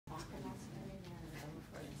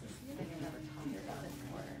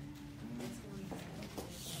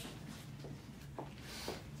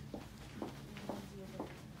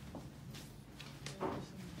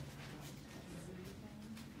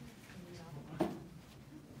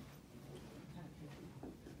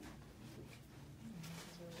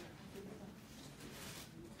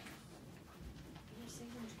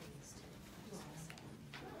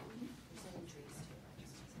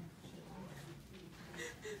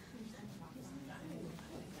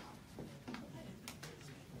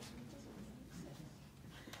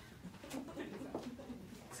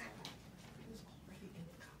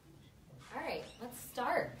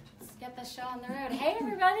show on the road. Hey,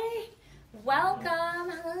 everybody. Welcome.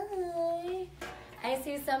 Hi. I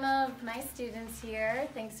see some of my students here.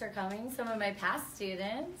 Thanks for coming. Some of my past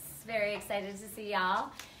students. Very excited to see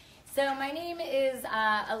y'all. So my name is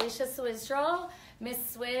Alicia Swizzroll. Miss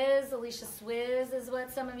Swizz, Alicia Swizz is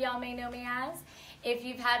what some of y'all may know me as. If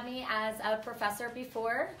you've had me as a professor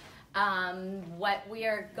before, what we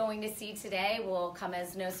are going to see today will come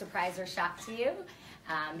as no surprise or shock to you,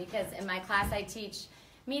 because in my class I teach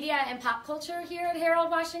media and pop culture here at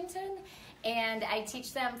Harold Washington, and I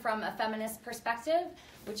teach them from a feminist perspective,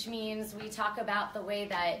 which means we talk about the way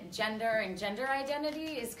that gender and gender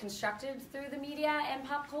identity is constructed through the media and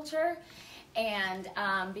pop culture. And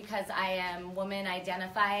because I am woman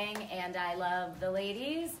identifying and I love the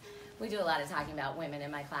ladies, we do a lot of talking about women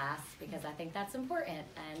in my class because I think that's important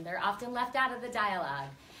and they're often left out of the dialogue.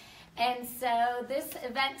 And so this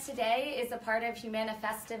event today is a part of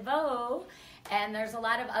Humanifestivo, and there's a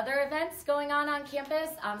lot of other events going on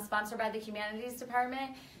campus sponsored by the Humanities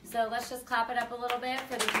Department. So let's just clap it up a little bit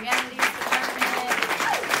for the Humanities Department,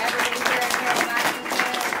 everybody here at Harold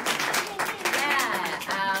Washington.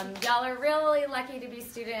 Yeah, y'all are really lucky to be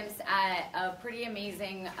students at a pretty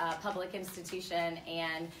amazing public institution,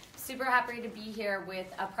 and super happy to be here with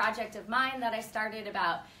a project of mine that I started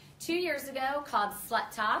about 2 years ago called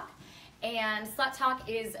SlutTalk. And SlutTalk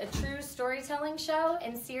is a true storytelling show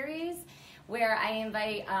and series where I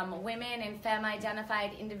invite women and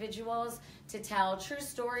femme-identified individuals to tell true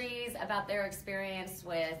stories about their experience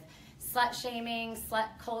with slut-shaming, slut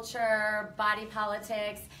culture, body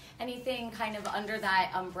politics, anything kind of under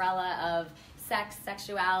that umbrella of sex,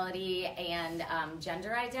 sexuality, and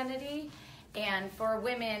gender identity. And for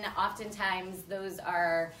women, oftentimes those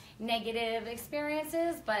are negative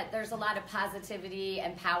experiences, but there's a lot of positivity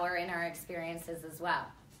and power in our experiences as well.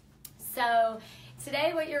 So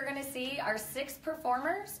today what you're going to see are 6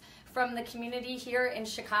 performers from the community here in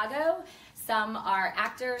Chicago. Some are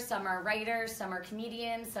actors, some are writers, some are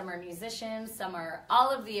comedians, some are musicians, some are all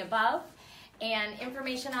of the above. And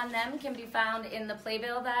information on them can be found in the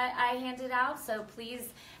playbill that I handed out. So please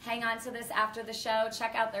hang on to this after the show.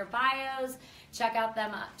 Check out their bios. Check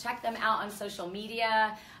them out on social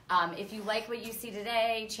media. If you like what you see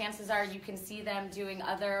today, chances are you can see them doing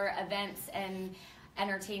other events and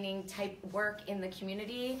entertaining type work in the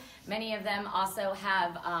community. Many of them also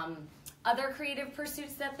have other creative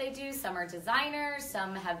pursuits that they do. Some are designers,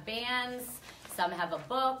 some have bands, some have a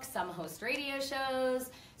book, some host radio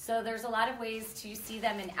shows. So there's a lot of ways to see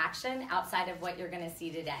them in action outside of what you're going to see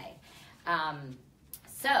today.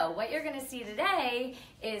 So what you're going to see today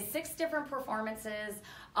is 6 different performances,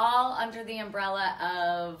 all under the umbrella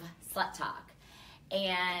of SlutTalk.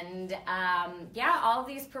 And yeah, all of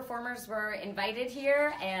these performers were invited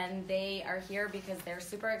here, and they are here because they're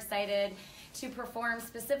super excited to perform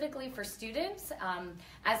specifically for students.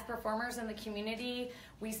 As performers in the community,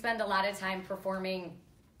 we spend a lot of time performing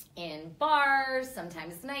in bars,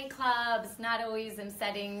 sometimes nightclubs, not always in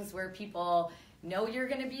settings where people know you're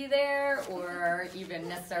going to be there or even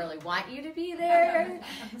necessarily want you to be there.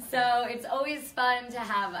 So it's always fun to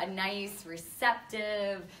have a nice,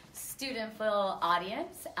 receptive, student-filled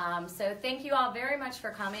audience. So thank you all very much for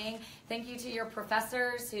coming. Thank you to your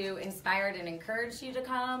professors who inspired and encouraged you to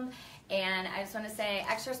come. And I just want to say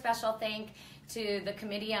extra special thank to the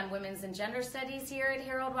Committee on Women's and Gender Studies here at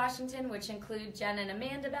Harold Washington, which include Jen and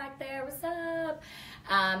Amanda back there. What's up?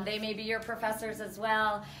 They may be your professors as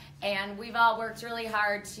well. And we've all worked really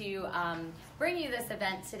hard to bring you this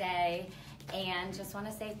event today. And just want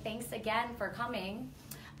to say thanks again for coming.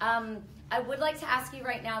 I would like to ask you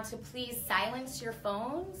right now to please silence your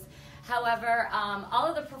phones. However, all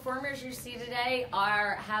of the performers you see today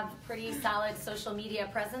have pretty solid social media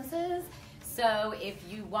presences. So if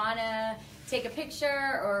you want to take a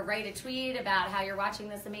picture or write a tweet about how you're watching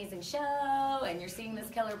this amazing show and you're seeing this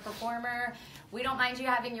killer performer, we don't mind you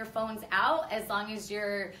having your phones out as long as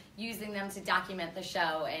you're using them to document the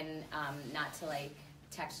show and not to like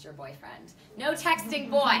text your boyfriend. No texting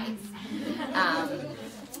boys.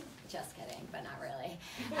 Just kidding, but not really.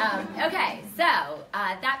 Okay, so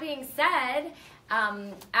that being said,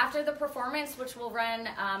 after the performance, which will run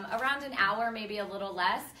around an hour, maybe a little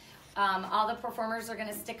less, all the performers are going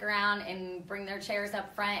to stick around and bring their chairs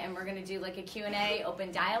up front, and we're going to do like a Q&A, open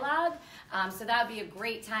dialogue. So that would be a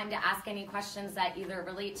great time to ask any questions that either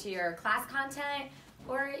relate to your class content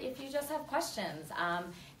or if you just have questions.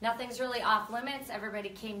 Nothing's really off limits. Everybody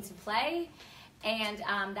came to play. And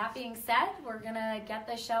that being said, we're going to get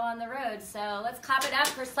the show on the road. So let's clap it up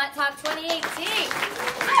for SlutTalk 2018.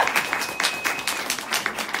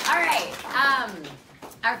 All right.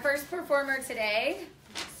 Our first performer today,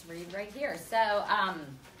 let's read right here. So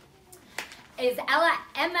is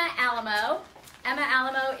Emma Alamo. Emma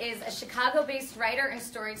Alamo is a Chicago-based writer and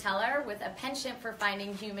storyteller with a penchant for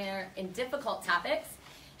finding humor in difficult topics.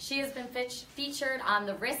 She has been featured on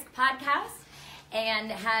the Risk podcast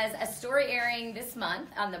and has a story airing this month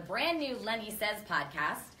on the brand new Lenny Says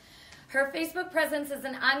podcast. Her Facebook presence is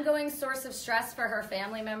an ongoing source of stress for her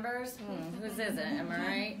family members. Whose isn't, am I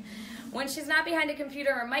right? When she's not behind a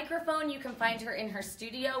computer or microphone, you can find her in her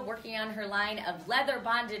studio working on her line of leather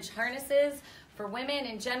bondage harnesses for women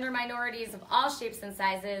and gender minorities of all shapes and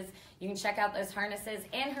sizes. You can check out those harnesses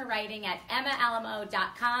and her writing at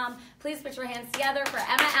emmaalamo.com. Please put your hands together for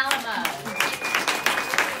Emma Alamo.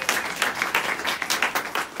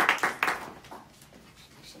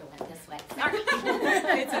 I should have went this way. Sorry.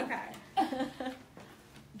 It's okay.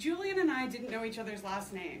 Julian and I didn't know each other's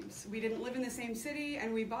last names. We didn't live in the same city,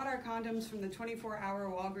 and we bought our condoms from the 24-hour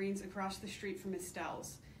Walgreens across the street from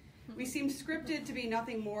Estelle's. We seemed scripted to be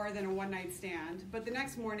nothing more than a one-night stand, but the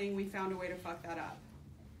next morning we found a way to fuck that up.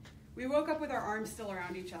 We woke up with our arms still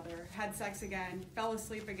around each other, had sex again, fell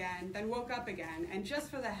asleep again, then woke up again, and just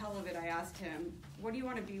for the hell of it, I asked him, "What do you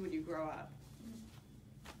want to be when you grow up?"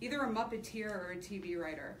 Either a Muppeteer or a TV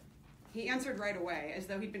writer. He answered right away, as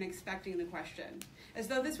though he'd been expecting the question, as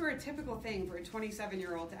though this were a typical thing for a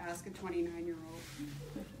 27-year-old to ask a 29-year-old.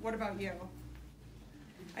 "What about you?"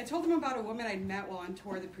 I told him about a woman I'd met while on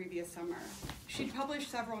tour the previous summer. She'd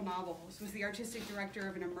published several novels, was the artistic director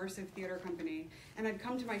of an immersive theater company, and had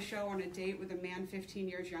come to my show on a date with a man 15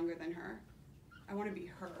 years younger than her. "I want to be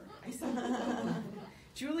her," I said.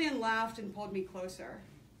 Julian laughed and pulled me closer.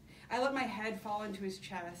 I let my head fall into his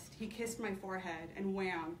chest. He kissed my forehead, and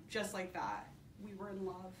wham, just like that, we were in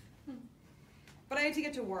love. But I had to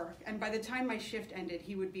get to work, and by the time my shift ended,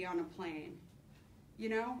 he would be on a plane. "You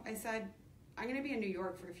know," I said, "I'm going to be in New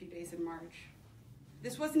York for a few days in March."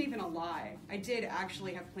 This wasn't even a lie. I did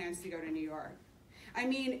actually have plans to go to New York. I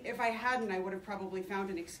mean, if I hadn't, I would have probably found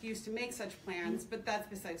an excuse to make such plans, but that's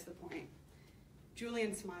besides the point.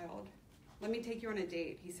 Julian smiled. "Let me take you on a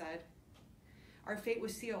date," he said. Our fate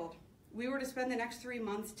was sealed. We were to spend the next 3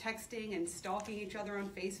 months texting and stalking each other on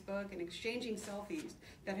Facebook and exchanging selfies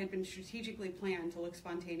that had been strategically planned to look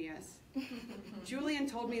spontaneous. Julian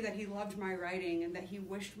told me that he loved my writing and that he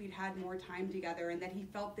wished we'd had more time together and that he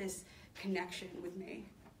felt this connection with me.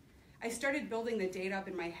 I started building the date up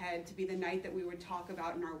in my head to be the night that we would talk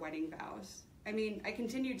about in our wedding vows. I mean, I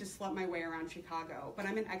continued to slut my way around Chicago, but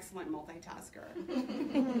I'm an excellent multitasker.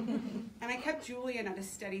 And I kept Julian at a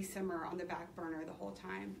steady simmer on the back burner the whole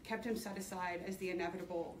time, kept him set aside as the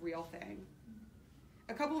inevitable real thing.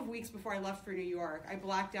 A couple of weeks before I left for New York, I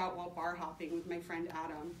blacked out while bar hopping with my friend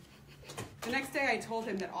Adam. The next day I told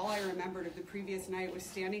him that all I remembered of the previous night was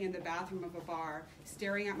standing in the bathroom of a bar,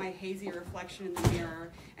 staring at my hazy reflection in the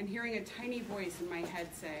mirror, and hearing a tiny voice in my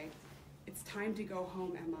head say, "It's time to go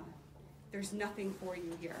home, Emma. There's nothing for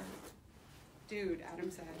you here." "Dude," Adam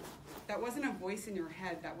said, "that wasn't a voice in your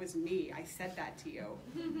head, that was me. I said that to you."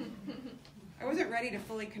 I wasn't ready to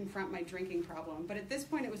fully confront my drinking problem, but at this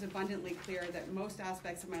point it was abundantly clear that most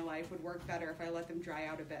aspects of my life would work better if I let them dry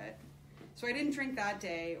out a bit. So I didn't drink that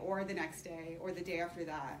day, or the next day, or the day after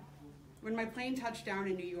that. When my plane touched down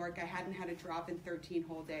in New York, I hadn't had a drop in 13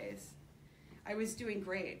 whole days. I was doing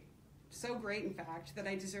great. So great, in fact, that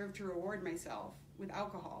I deserved to reward myself with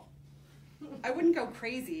alcohol. I wouldn't go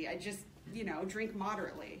crazy, I'd just, drink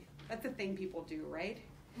moderately. That's the thing people do, right?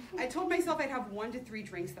 I told myself I'd have 1 to 3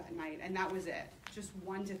 drinks that night, and that was it. Just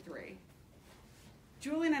 1 to 3.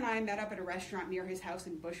 Julian and I met up at a restaurant near his house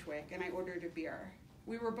in Bushwick, and I ordered a beer.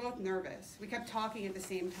 We were both nervous. We kept talking at the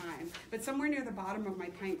same time, but somewhere near the bottom of my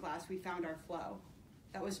pint glass, we found our flow.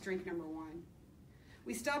 That was drink number 1.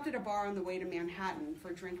 We stopped at a bar on the way to Manhattan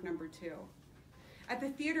for drink number 2. At the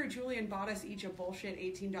theater, Julian bought us each a bullshit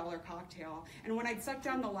 $18 cocktail, and when I'd sucked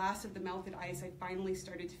down the last of the melted ice, I finally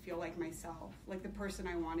started to feel like myself, like the person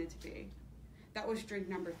I wanted to be. That was drink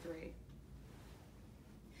number 3.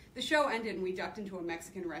 The show ended and we ducked into a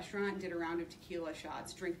Mexican restaurant and did a round of tequila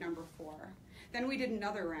shots, drink number 4. Then we did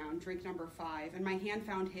another round, drink number 5, and my hand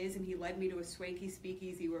found his and he led me to a swanky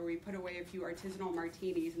speakeasy where we put away a few artisanal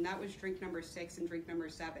martinis, and that was drink number 6 and drink number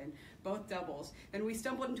 7, both doubles. Then we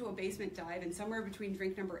stumbled into a basement dive, and somewhere between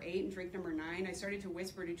drink number 8 and drink number 9, I started to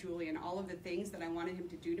whisper to Julian all of the things that I wanted him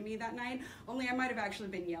to do to me that night, only I might have actually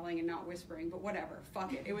been yelling and not whispering, but whatever,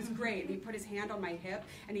 fuck it. It was great. And he put his hand on my hip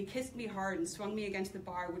and he kissed me hard and swung me against the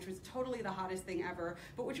bar, which was totally the hottest thing ever,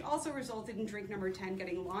 but which also resulted in drink number 10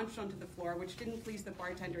 getting launched onto the floor, which didn't please the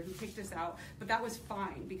bartender who kicked us out, but that was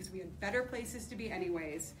fine because we had better places to be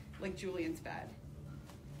anyways, like Julian's bed.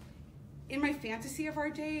 In my fantasy of our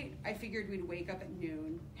date, I figured we'd wake up at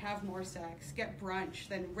noon, have more sex, get brunch,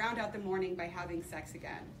 then round out the morning by having sex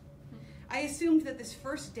again. I assumed that this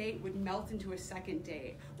first date would melt into a second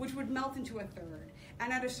date, which would melt into a third,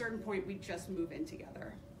 and at a certain point we'd just move in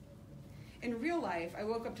together. In real life, I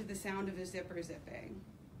woke up to the sound of a zipper zipping.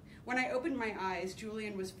 When I opened my eyes,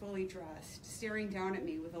 Julian was fully dressed, staring down at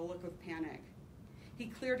me with a look of panic. He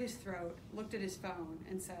cleared his throat, looked at his phone,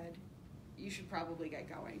 and said, "You should probably get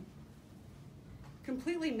going."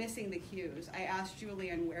 Completely missing the cues, I asked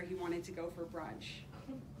Julian where he wanted to go for brunch.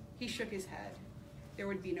 He shook his head. There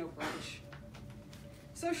would be no brunch.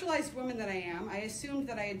 Socialized woman that I am, I assumed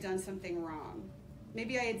that I had done something wrong.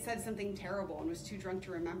 Maybe I had said something terrible and was too drunk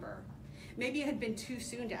to remember. Maybe it had been too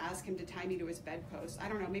soon to ask him to tie me to his bedpost. I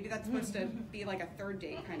don't know, maybe that's supposed to be like a third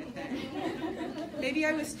date kind of thing. Maybe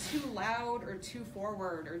I was too loud or too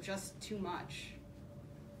forward or just too much.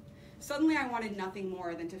 Suddenly I wanted nothing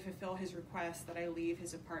more than to fulfill his request that I leave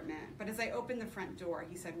his apartment. But as I opened the front door,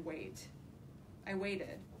 he said, "Wait." I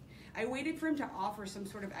waited. I waited for him to offer some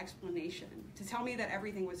sort of explanation, to tell me that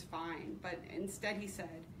everything was fine, but instead he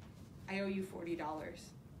said, "I owe you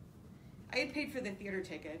 $40. I had paid for the theater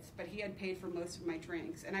tickets, but he had paid for most of my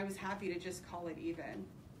drinks, and I was happy to just call it even.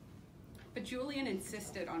 But Julian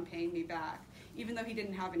insisted on paying me back, even though he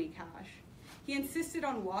didn't have any cash. He insisted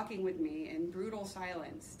on walking with me in brutal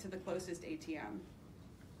silence to the closest ATM.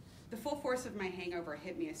 The full force of my hangover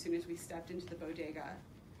hit me as soon as we stepped into the bodega.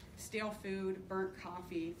 Stale food, burnt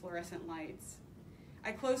coffee, fluorescent lights.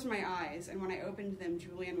 I closed my eyes, and when I opened them,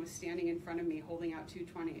 Julian was standing in front of me holding out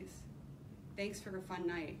 220s. "Thanks for a fun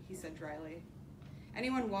night," he said dryly.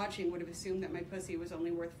 Anyone watching would have assumed that my pussy was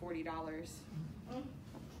only worth $40.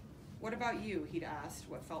 "What about you?" he'd asked,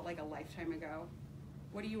 what felt like a lifetime ago.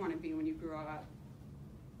 "What do you want to be when you grow up?"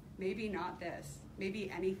 Maybe not this.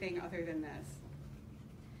 Maybe anything other than this.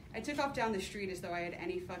 I took off down the street as though I had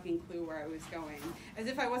any fucking clue where I was going, as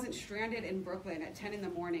if I wasn't stranded in Brooklyn at 10 in the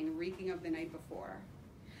morning reeking of the night before.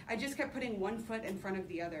 I just kept putting one foot in front of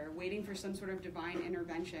the other, waiting for some sort of divine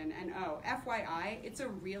intervention, and oh, FYI, it's a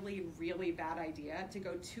really, really bad idea to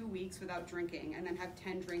go 2 weeks without drinking and then have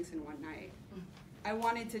 10 drinks in one night. I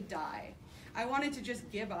wanted to die. I wanted to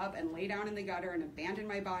just give up and lay down in the gutter and abandon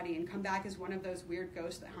my body and come back as one of those weird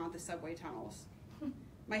ghosts that haunt the subway tunnels.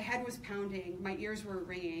 My head was pounding, my ears were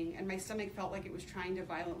ringing, and my stomach felt like it was trying to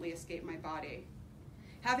violently escape my body.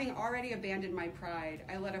 Having already abandoned my pride,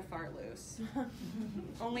 I let a fart loose.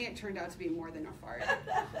 Only it turned out to be more than a fart.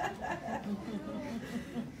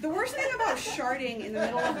 The worst thing about sharding in the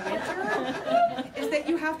middle of winter is that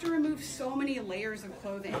you have to remove so many layers of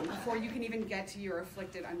clothing before you can even get to your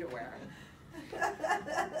afflicted underwear.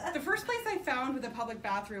 The first place I found with a public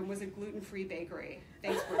bathroom was a gluten-free bakery.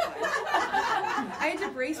 Thanks, Brooklyn. I had to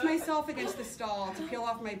brace myself against the stall to peel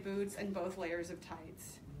off my boots and both layers of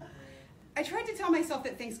tights. I tried to tell myself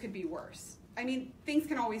that things could be worse. I mean, things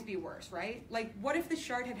can always be worse, right? Like, what if the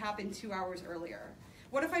shard had happened 2 hours earlier?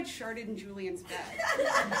 What if I'd sharded in Julian's bed?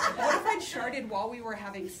 What if I'd sharded while we were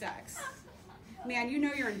having sex? Man, you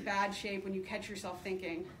know you're in bad shape when you catch yourself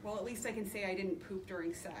thinking, well, at least I can say I didn't poop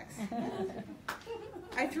during sex.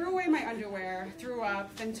 I threw away my underwear, threw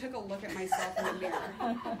up, then took a look at myself in the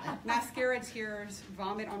mirror. Mascara tears,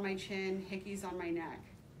 vomit on my chin, hickeys on my neck.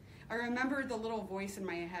 I remembered the little voice in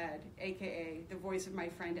my head, aka the voice of my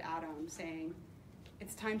friend Adam, saying,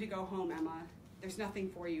 "It's time to go home, Emma. There's nothing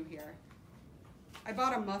for you here." I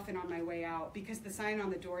bought a muffin on my way out because the sign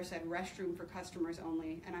on the door said restroom for customers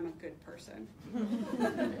only, and I'm a good person.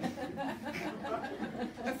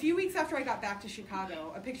 A few weeks after I got back to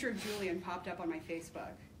Chicago, a picture of Julian popped up on my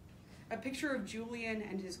Facebook. A picture of Julian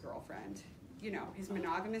and his girlfriend. You know, his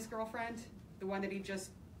monogamous girlfriend, the one that he'd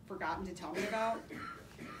just forgotten to tell me about.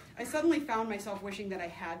 I suddenly found myself wishing that I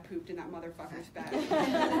had pooped in that motherfucker's bed.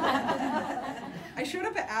 I showed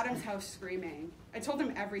up at Adam's house screaming. I told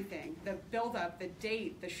him everything, the build-up, the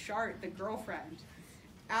date, the shart, the girlfriend.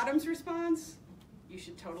 Adam's response, "You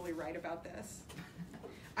should totally write about this."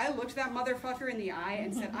 I looked that motherfucker in the eye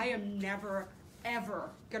and said, I am never,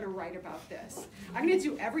 ever gonna write about this. I'm gonna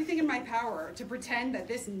do everything in my power to pretend that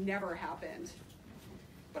this never happened.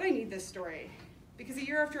 But I need this story. Because a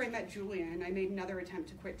year after I met Julian, I made another attempt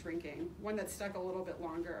to quit drinking, one that stuck a little bit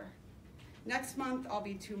longer. Next month, I'll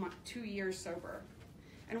be 2 years sober.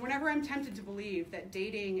 And whenever I'm tempted to believe that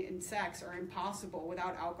dating and sex are impossible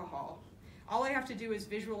without alcohol, all I have to do is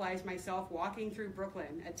visualize myself walking through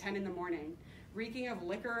Brooklyn at 10 in the morning, reeking of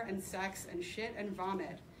liquor and sex and shit and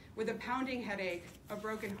vomit, with a pounding headache, a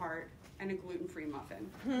broken heart, and a gluten-free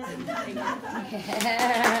muffin. Thank you.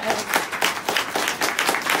 Yes.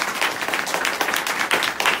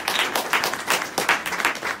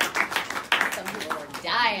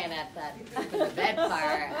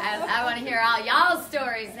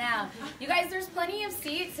 plenty of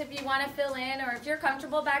seats if you want to fill in, or if you're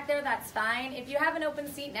comfortable back there, that's fine. If you have an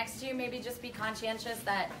open seat next to you, maybe just be conscientious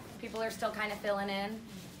that people are still kind of filling in.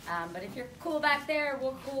 But if you're cool back there,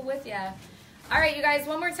 we'll cool with you. All right, you guys,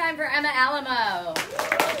 one more time for Emma Alamo.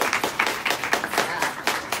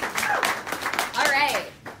 All right.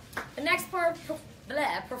 The next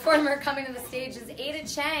performer coming to the stage is Ada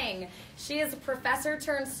Chang. She is a professor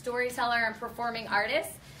turned storyteller and performing artist.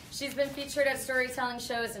 She's been featured at storytelling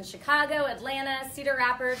shows in Chicago, Atlanta, Cedar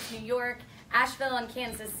Rapids, New York, Asheville, and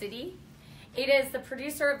Kansas City. Ada is the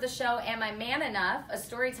producer of the show Am I Man Enough?, a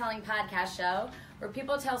storytelling podcast show where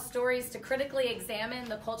people tell stories to critically examine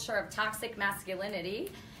the culture of toxic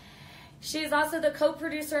masculinity. She is also the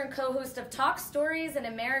co-producer and co-host of Talk Stories, an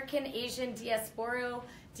American Asian diaspora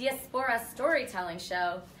storytelling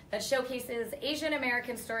show that showcases Asian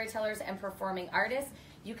American storytellers and performing artists.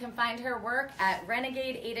 You can find her work at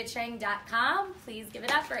renegadeadachang.com. Please give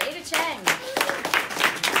it up for Ada Chang.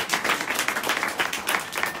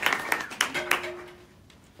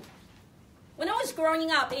 When I was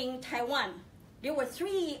growing up in Taiwan, there were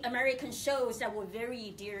 3 American shows that were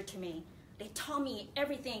very dear to me. They taught me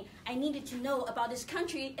everything I needed to know about this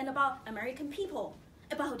country and about American people,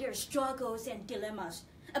 about their struggles and dilemmas,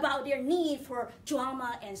 about their need for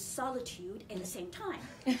drama and solitude at the same time.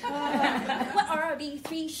 What are the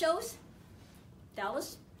 3 shows?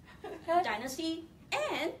 Dallas, Dynasty,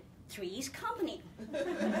 and Three's Company.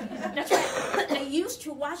 That's right. I used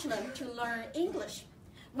to watch them to learn English.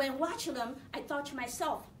 When watching them, I thought to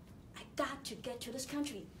myself, I got to get to this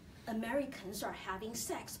country. Americans are having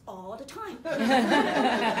sex all the time.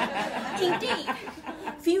 Indeed,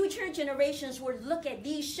 future generations will look at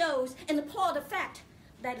these shows and applaud the fact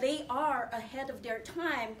that they are ahead of their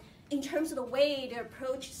time in terms of the way they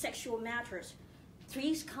approach sexual matters.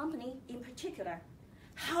 Three's Company in particular.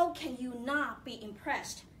 How can you not be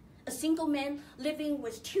impressed? A single man living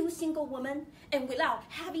with 2 single women and without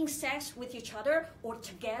having sex with each other or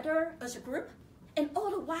together as a group? And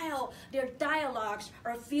all the while, their dialogues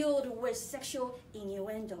are filled with sexual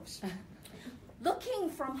innuendos. Looking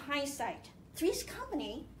from hindsight, Three's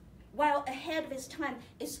Company, while ahead of its time,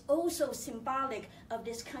 is also symbolic of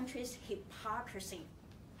this country's hypocrisy.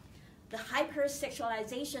 The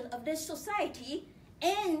hypersexualization of this society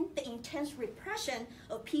and the intense repression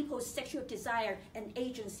of people's sexual desire and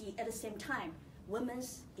agency at the same time,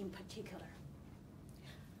 women's in particular.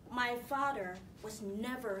 My father was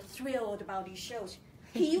never thrilled about these shows.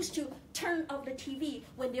 He used to turn off the TV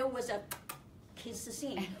when there was a kiss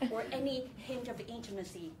scene or any hint of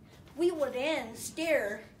intimacy. We would then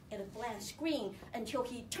stare at a blank screen until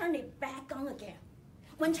he turned it back on again.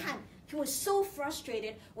 One time, he was so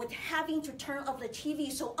frustrated with having to turn off the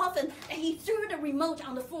TV so often that he threw the remote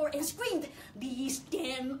on the floor and screamed, "These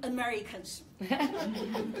damn Americans."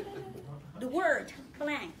 The word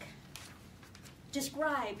blank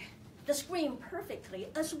describe the scream perfectly,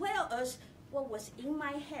 as well as what was in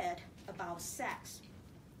my head about sex.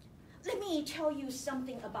 Let me tell you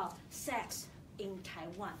something about sex in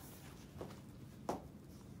Taiwan.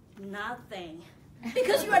 Nothing.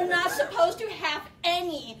 Because you are not supposed to have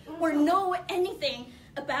any or know anything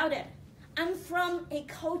about it. I'm from a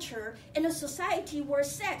culture and a society where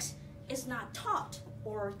sex is not taught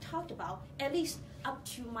or talked about, at least up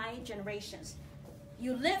to my generations.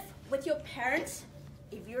 You live with your parents.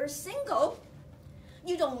 If you're single,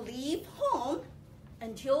 you don't leave home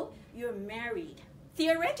until you're married.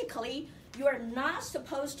 Theoretically, you're not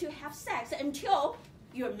supposed to have sex until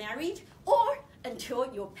you're married or until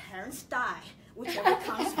your parents die, whichever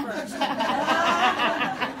comes first.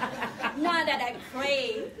 Not that I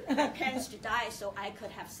pray parents to die so I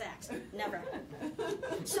could have sex. Never.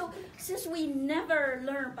 So since we never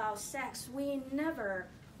learn about sex, we never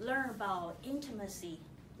learn about intimacy,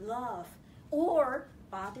 love, or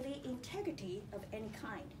bodily integrity of any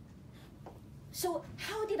kind. So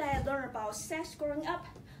how did I learn about sex growing up?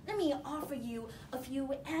 Let me offer you a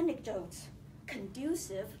few anecdotes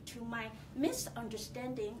conducive to my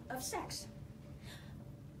misunderstanding of sex.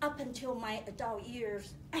 Up until my adult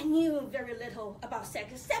years, I knew very little about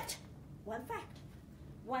sex except one fact.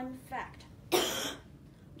 One fact.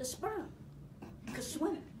 The sperm could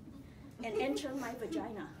swim and enter my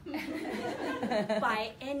vagina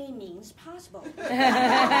by any means possible.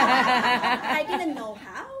 I didn't know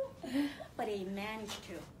how, but I managed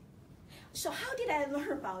to. So how did I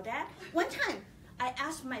learn about that? One time, I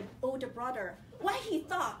asked my older brother why he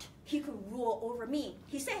thought he could rule over me.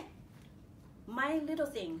 He said, "My little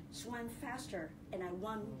thing swam faster and I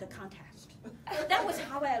won the contest." That was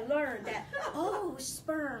how I learned that, oh,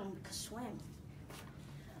 sperm could swim.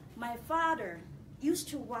 My father used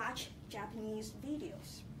to watch Japanese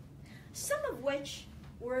videos. some of which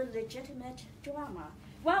were legitimate drama,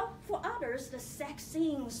 while for others, the sex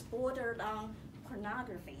scenes bordered on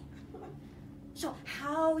pornography. So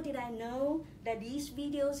how did I know that these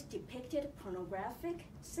videos depicted pornographic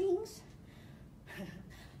scenes?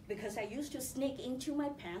 Because I used to sneak into my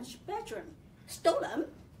parents' bedroom, stole them,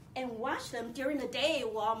 and watch them during the day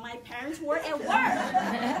while my parents were at work.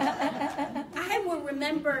 I will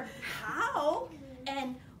remember how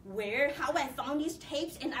and how I found these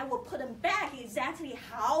tapes, and I will put them back exactly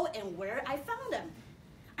how and where I found them.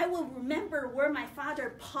 I will remember where my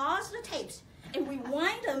father paused the tapes and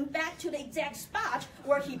rewind them back to the exact spot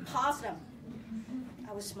where he paused them.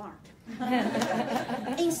 I was smart.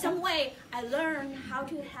 In some way, I learned how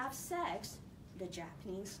to have sex the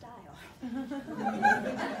Japanese style.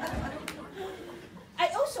 I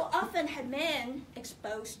also often had men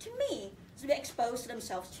expose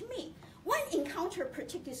themselves to me. One encounter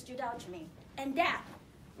particularly stood out to me, and that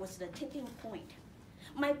was the tipping point.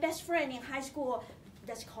 My best friend in high school,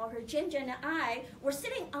 let's call her Jen, and I were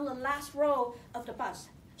sitting on the last row of the bus.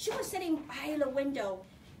 She was sitting by the window,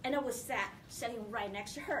 and I was sitting right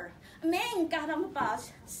next to her. A man got on the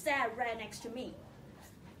bus, sat right next to me.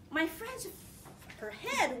 My friend's her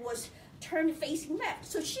head was turned facing left,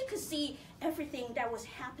 so she could see everything that was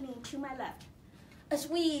happening to my left. As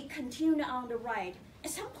we continued on the ride,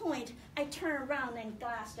 at some point, I turned around and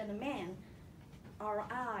glanced at the man. Our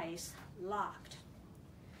eyes locked.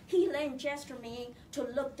 He then gestured me to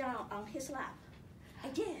look down on his lap. I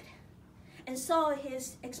did, and saw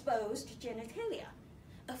his exposed genitalia,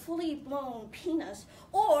 a fully blown penis,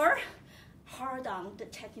 or hard on the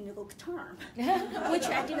technical term, which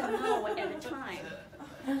I didn't know at the time.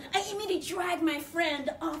 I immediately dragged my friend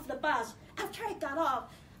off the bus. After I got off,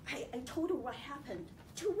 I told her what happened,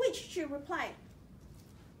 to which she replied,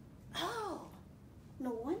 "Oh, no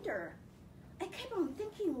wonder. I kept on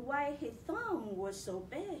thinking why his thumb was so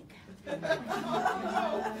big."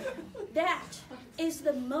 That is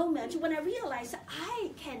the moment when I realized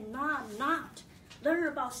I cannot not learn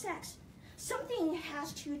about sex. Something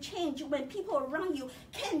has to change when people around you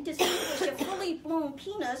can distinguish a fully blown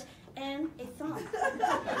penis and a thumb.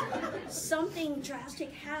 Something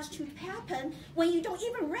drastic has to happen when you don't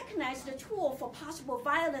even recognize the tool for possible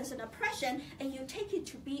violence and oppression, and you take it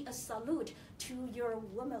to be a salute to your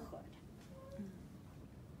womanhood.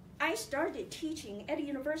 I started teaching at a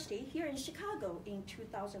university here in Chicago in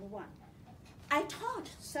 2001. I taught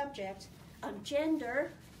subjects on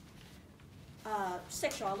gender,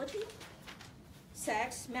 sexuality,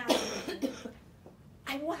 sex, masculinity.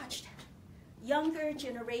 I watched younger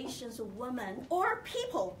generations of women or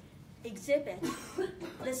people exhibit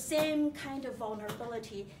the same kind of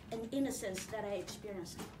vulnerability and innocence that I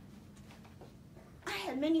experienced. I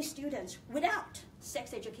had many students without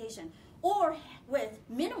sex education or with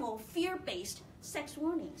minimal fear-based sex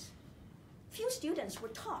warnings. Few students were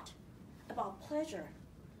taught about pleasure,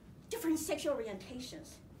 different sexual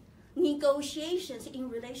orientations, negotiations in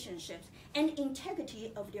relationships, and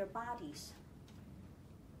integrity of their bodies.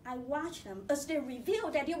 I watched them as they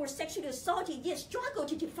revealed that they were sexually assaulted, yet struggled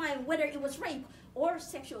to define whether it was rape or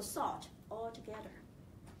sexual assault altogether.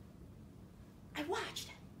 I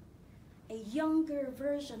watched a younger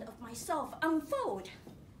version of myself unfold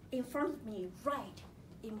in front of me right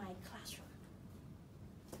in my classroom.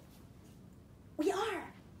 We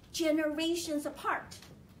are generations apart,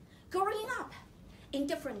 growing up in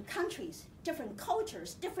different countries, different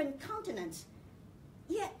cultures, different continents.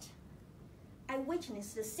 Yet, I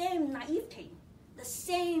witnessed the same naivety, the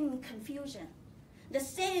same confusion, the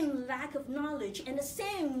same lack of knowledge, and the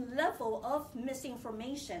same level of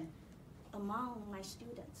misinformation among my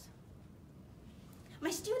students.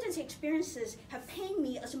 My students' experiences have pained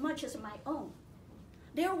me as much as my own.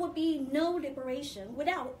 There would be no liberation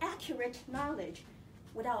without accurate knowledge,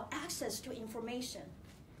 without access to information,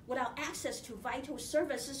 without access to vital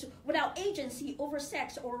services, without agency over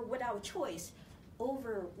sex, or without choice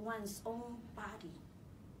over one's own body.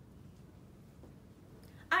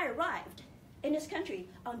 I arrived in this country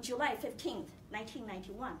on July 15th,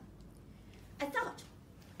 1991. I thought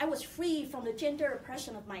I was free from the gender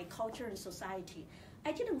oppression of my culture and society.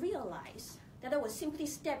 I didn't realize that I would simply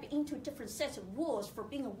step into different sets of rules for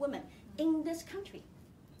being a woman in this country.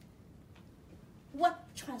 What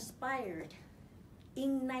transpired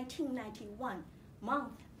in 1991,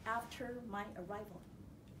 month after my arrival?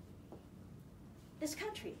 This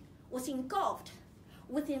country was engulfed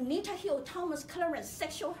within Nita Hill Thomas Clarence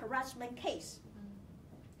sexual harassment case.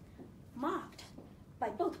 Mocked by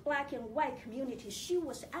both black and white communities, she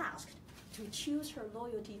was asked to choose her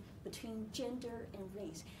loyalty between gender and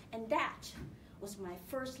race. And that was my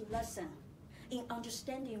first lesson in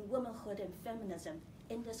understanding womanhood and feminism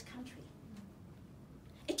in this country.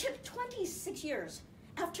 It took 26 years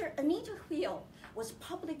after Anita Hill was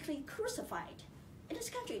publicly crucified in this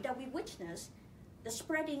country that we witnessed the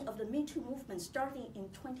spreading of the Me Too movement starting in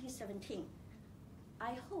 2017.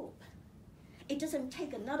 I hope it doesn't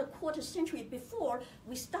take another quarter century before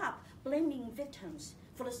we stop blaming victims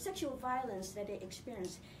for the sexual violence that they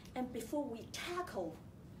experience, and before we tackle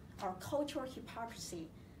our cultural hypocrisy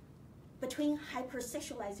between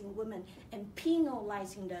hypersexualizing women and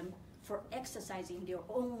penalizing them for exercising their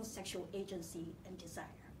own sexual agency and desire.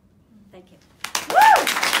 Thank you.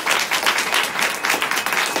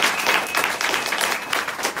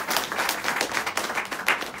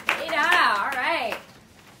 All right.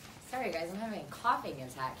 Sorry guys, I'm having a coughing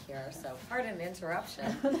attack here, so pardon the interruption.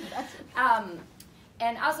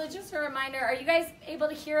 And also just a reminder, are you guys able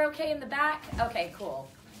to hear okay in the back? Okay, cool.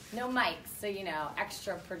 No mics, so you know,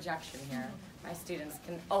 extra projection here. My students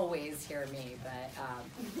can always hear me, but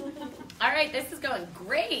all right, this is going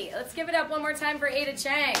great. Let's give it up one more time for Ada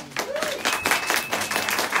Chang.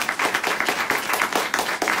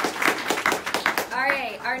 All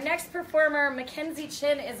right, our next performer, Mackenzie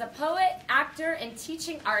Chin, is a poet, actor, and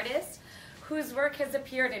teaching artist whose work has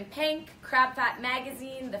appeared in Pank, Crab Fat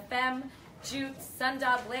Magazine, The Femme, Jutes,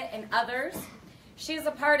 Sundog Lit, and others. She is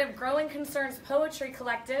a part of Growing Concerns Poetry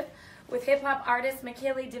Collective with hip-hop artist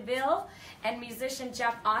Michaela DeVille and musician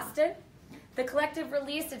Jeff Austin. The collective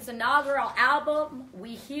released its inaugural album,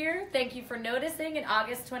 We Hear, Thank You for Noticing, in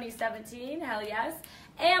August 2017, hell yes,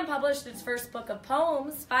 and published its first book of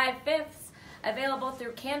poems, 5/5, available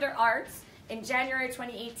through Candor Arts in January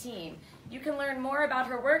 2018. You can learn more about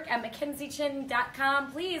her work at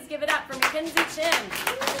mackenziechin.com. Please give it up for Mackenzie Chin.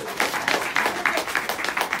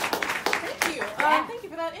 Thank you. Thank you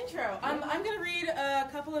for that intro. I'm going to read a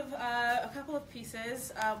couple of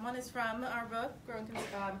pieces. One is from our book, Growing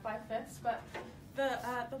 5/5, but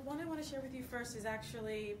the one I want to share with you first is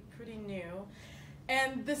actually pretty new.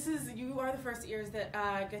 And you are the first ears that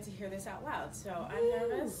get to hear this out loud. So I'm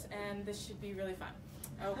nervous, and this should be really fun.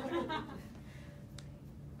 Okay.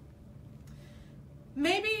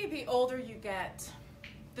 Maybe the older you get,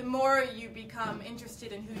 the more you become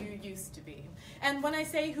interested in who you used to be. And when I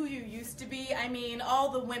say who you used to be, I mean all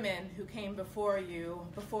the women who came before you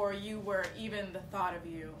were even the thought of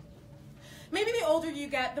you. Maybe the older you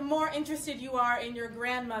get, the more interested you are in your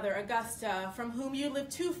grandmother, Augusta, from whom you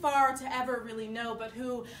lived too far to ever really know, but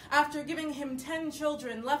who, after giving him 10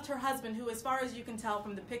 children, left her husband, who, as far as you can tell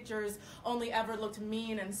from the pictures, only ever looked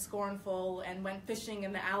mean and scornful, and went fishing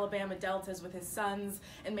in the Alabama deltas with his sons,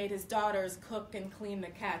 and made his daughters cook and clean the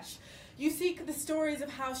catch. You seek the stories of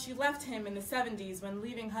how she left him in the 70s when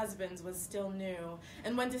leaving husbands was still new,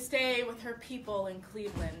 and went to stay with her people in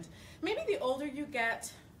Cleveland. Maybe the older you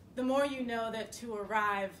get, the more you know that to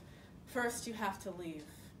arrive, first you have to leave.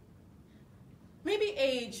 Maybe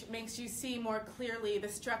age makes you see more clearly the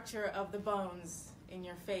structure of the bones in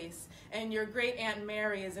your face, and your great Aunt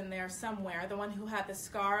Mary is in there somewhere, the one who had the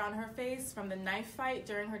scar on her face from the knife fight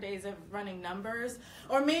during her days of running numbers,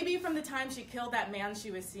 or maybe from the time she killed that man she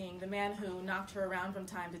was seeing, the man who knocked her around from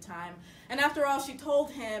time to time. And after all, she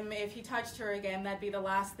told him if he touched her again, that'd be the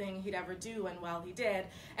last thing he'd ever do, and well, he did.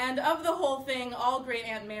 And of the whole thing, all great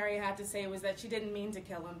Aunt Mary had to say was that she didn't mean to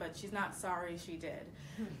kill him, but she's not sorry she did.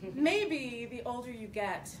 Maybe the older you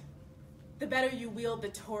get, the better you wield the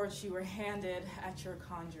torch you were handed at your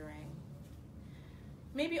conjuring.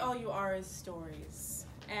 Maybe all you are is stories,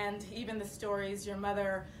 and even the stories your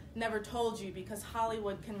mother never told you, because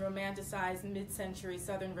Hollywood can romanticize mid-century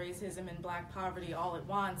Southern racism and black poverty all it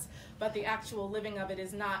wants, but the actual living of it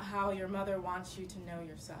is not how your mother wants you to know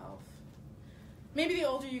yourself. Maybe the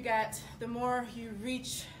older you get, the more you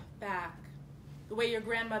reach back, the way your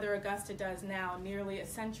grandmother Augusta does now, nearly a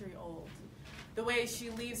century old. The way she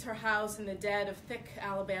leaves her house in the dead of thick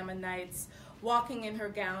Alabama nights, walking in her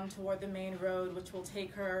gown toward the main road, which will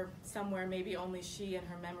take her somewhere maybe only she and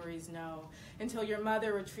her memories know, until your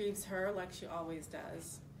mother retrieves her like she always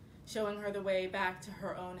does, showing her the way back to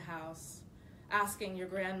her own house, asking your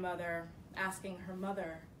grandmother, asking her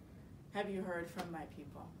mother, have you heard from my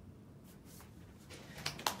people?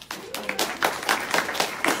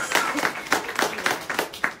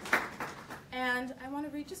 And I want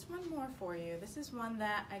to read just one more for you. This is one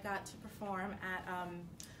that I got to perform at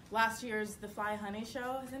last year's The Fly Honey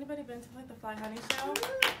Show. Has anybody been to The Fly Honey Show?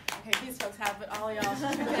 Okay, these folks have, but all y'all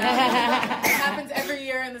should check it out. It happens every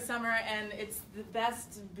year in the summer, and it's the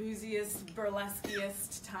best, booziest,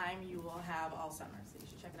 burlesquiest time you will have all summer. So you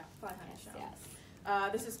should check it out. Fly Honey Show.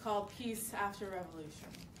 Yes. This is called Peace After Revolution.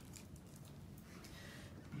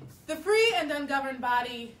 The free and ungoverned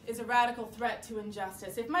body is a radical threat to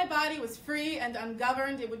injustice. If my body was free and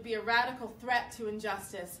ungoverned, it would be a radical threat to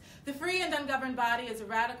injustice. The free and ungoverned body is a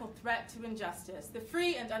radical threat to injustice. The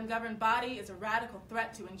free and ungoverned body is a radical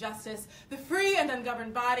threat to injustice. The free and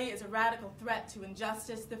ungoverned body is a radical threat to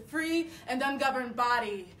injustice. The free and ungoverned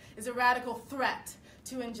body is a radical threat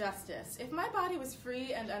to injustice. If my body was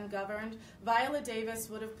free and ungoverned, Viola Davis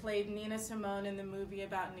would have played Nina Simone in the movie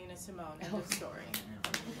about Nina Simone. End of story.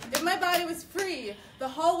 If my body was free, the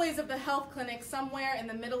hallways of the health clinic somewhere in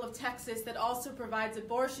the middle of Texas that also provides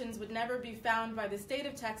abortions would never be found by the state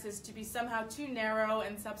of Texas to be somehow too narrow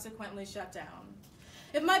and subsequently shut down.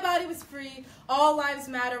 If my body was free, All Lives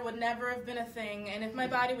Matter would never have been a thing, and if my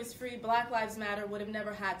body was free, Black Lives Matter would have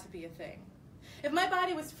never had to be a thing. If my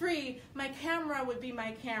body was free, my camera would be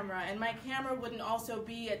my camera, and my camera wouldn't also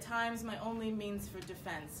be, at times, my only means for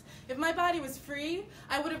defense. If my body was free,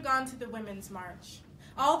 I would have gone to the Women's March.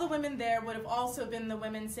 All the women there would have also been the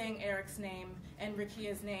women saying Eric's name, and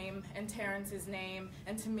Rikia's name, and Terrence's name,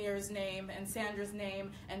 and Tamir's name, and Sandra's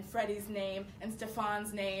name, and Freddie's name, and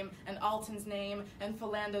Stefan's name, and Alton's name, and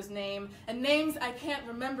Philando's name, and names I can't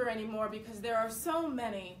remember anymore because there are so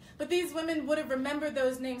many. But these women would have remembered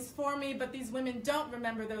those names for me, but these women don't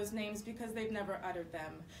remember those names because they've never uttered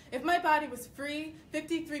them. If my body was free,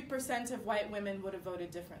 53% of white women would have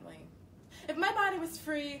voted differently. If my body was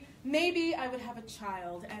free, maybe I would have a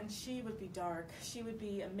child, and she would be dark. She would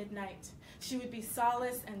be a midnight. She would be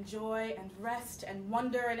solace and joy and rest and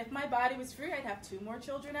wonder, and if my body was free, I'd have 2 more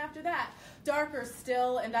children after that. Darker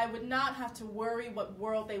still, and I would not have to worry what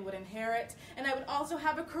world they would inherit, and I would also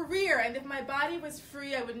have a career, and if my body was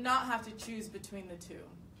free, I would not have to choose between the two.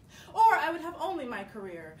 Or I would have only my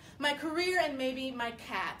career and maybe my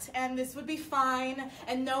cat, and this would be fine,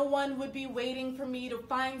 and no one would be waiting for me to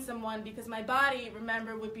find someone because my body,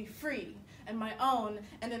 remember, would be free and my own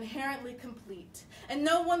and inherently complete. And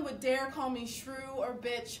no one would dare call me shrew or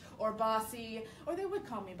bitch or bossy, or they would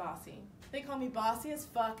call me bossy. They call me bossy as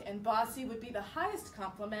fuck, and bossy would be the highest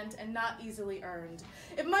compliment and not easily earned.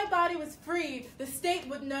 If my body was free, the state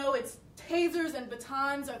would know its tasers and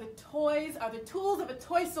batons are the tools of a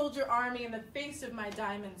toy soldier army in the face of my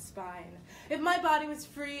diamond spine. If my body was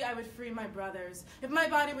free, I would free my brothers. If my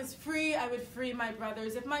body was free, I would free my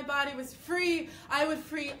brothers. If my body was free, I would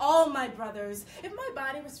free all my brothers. If my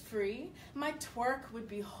body was free, my twerk would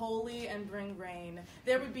be holy and bring rain.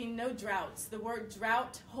 There would be no droughts. The word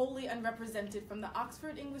drought, wholly unrepresented from the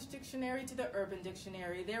Oxford English Dictionary to the Urban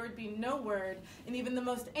Dictionary. There would be no word in even the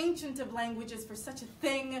most ancient of languages for such a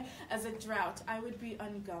thing as a drought. I would be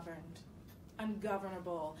ungoverned,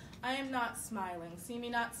 ungovernable. I am not smiling. See me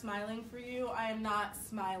not smiling for you? I am not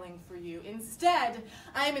smiling for you. Instead,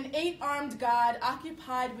 I am an 8-armed god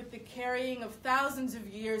occupied with the carrying of thousands of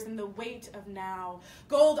years and the weight of now.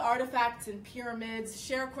 Gold artifacts and pyramids,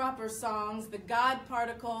 sharecropper songs, the God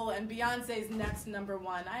particle, and Beyonce's next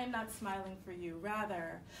 #1. I am not smiling for you.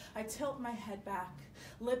 Rather, I tilt my head back,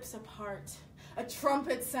 lips apart. A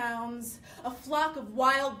trumpet sounds, a flock of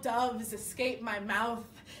wild doves escape my mouth.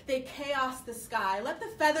 They chaos the sky. Let the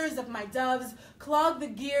feathers of my doves clog the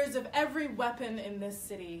gears of every weapon in this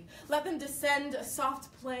city. Let them descend a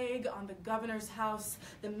soft plague on the governor's house,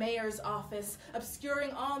 the mayor's office,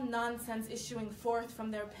 obscuring all nonsense issuing forth from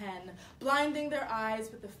their pen, blinding their eyes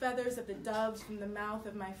with the feathers of the doves from the mouth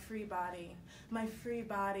of my free body. My free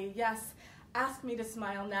body, yes, ask me to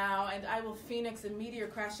smile now, and I will phoenix a meteor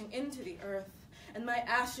crashing into the earth. And my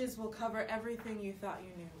ashes will cover everything you thought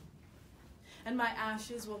you knew. And my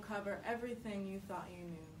ashes will cover everything you thought you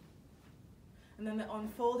knew. And then the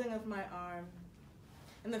unfolding of my arm,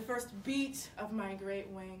 and the first beat of my great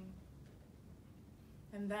wing.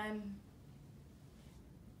 And then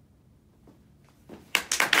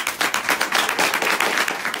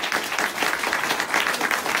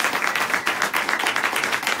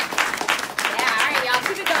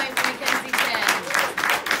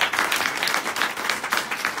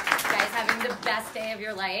best day of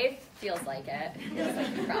your life? Feels like it. Feels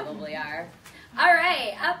like you probably are. All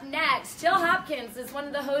right, up next, Jill Hopkins is one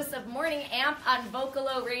of the hosts of Morning Amp on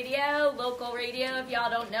Vocalo Radio, local radio. If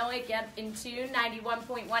y'all don't know it, get in tune,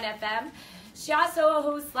 91.1 FM. She also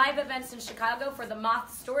hosts live events in Chicago for the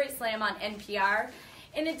Moth Story Slam on NPR.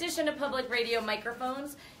 In addition to public radio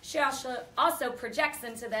microphones, she also projects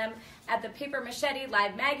into them at the Paper Machete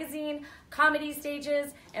Live Magazine, comedy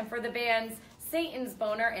stages, and for the bands Satan's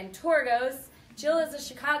Boner and Torgos. Jill is a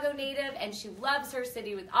Chicago native, and she loves her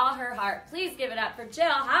city with all her heart. Please give it up for Jill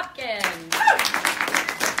Hopkins.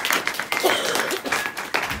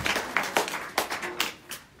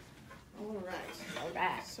 All right. All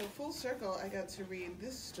right. So full circle, I got to read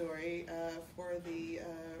this story for the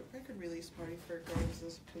record release party for Growing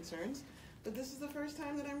Business Concerns. But this is the first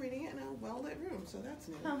time that I'm reading it in a well-lit room, so that's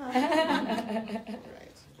new. All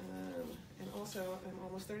right. And also, I'm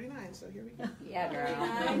almost 39, so here we go. Yeah, girl.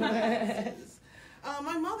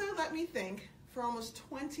 My mother let me think for almost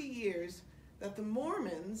 20 years that the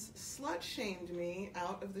Mormons slut-shamed me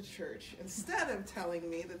out of the church instead of telling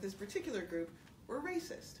me that this particular group were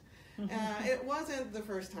racist. It wasn't the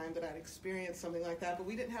first time that I'd experienced something like that, but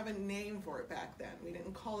we didn't have a name for it back then. We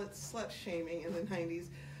didn't call it slut-shaming in the 90s.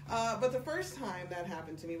 But the first time that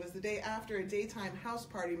happened to me was the day after a daytime house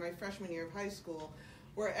party my freshman year of high school,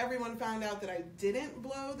 where everyone found out that I didn't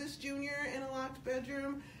blow this junior in a locked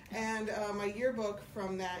bedroom, and my yearbook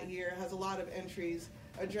from that year has a lot of entries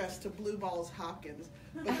addressed to Blue Balls Hopkins,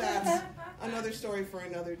 but that's another story for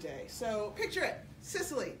another day. So picture it,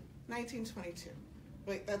 Sicily, 1922.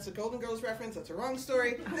 Wait, that's a Golden Girls reference, that's a wrong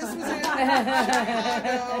story. This was in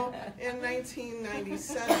Chicago in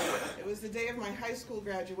 1997. It was the day of my high school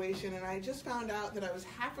graduation, and I just found out that I was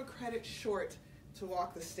half a credit short to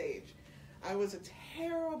walk the stage. I was a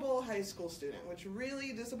terrible high school student, which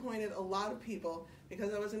really disappointed a lot of people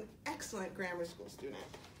because I was an excellent grammar school student.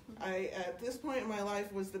 I, at this point in my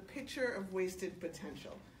life, was the picture of wasted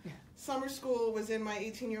potential. Summer school was in my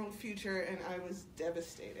 18-year-old future, and I was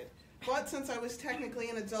devastated. But since I was technically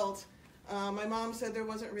an adult, my mom said there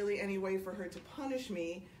wasn't really any way for her to punish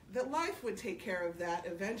me, that life would take care of that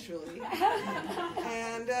eventually.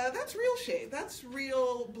 And that's real shade. That's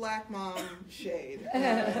real black mom shade.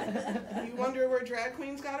 You wonder where drag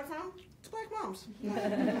queens got it from? It's black moms.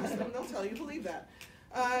 Ask them, they'll tell you, believe that.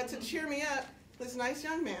 To cheer me up, this nice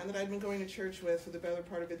young man that I'd been going to church with for the better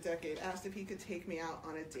part of a decade asked if he could take me out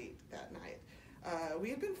on a date that night. We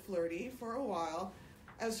had been flirty for a while,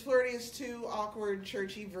 as flirty as two awkward,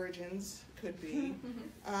 churchy virgins could be.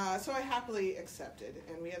 So I happily accepted,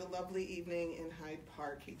 and we had a lovely evening in Hyde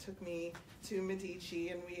Park. He took me to Medici,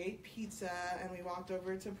 and we ate pizza, and we walked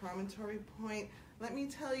over to Promontory Point. Let me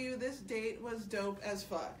tell you, this date was dope as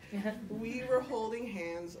fuck. We were holding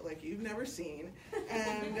hands like you've never seen,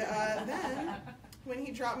 and then when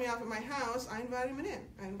he dropped me off at my house, I invited him in.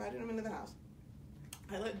 I invited him into the house.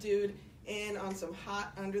 I let dude in on some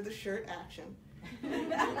hot under-the-shirt action.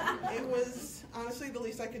 It was honestly the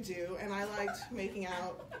least I could do, and I liked making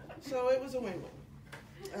out, so it was a win-win.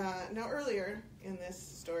 Now earlier in this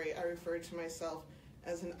story, I referred to myself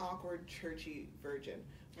as an awkward, churchy virgin,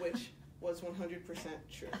 which was 100%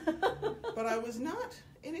 true. But I was not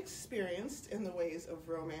inexperienced in the ways of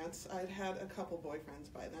romance. I'd had a couple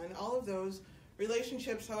boyfriends by then. All of those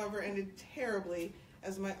relationships, however, ended terribly,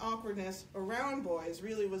 as my awkwardness around boys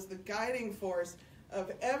really was the guiding force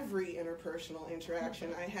of every interpersonal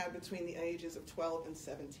interaction I had between the ages of 12 and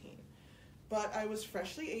 17. But I was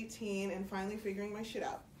freshly 18 and finally figuring my shit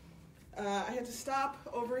out. I had to stop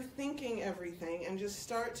overthinking everything and just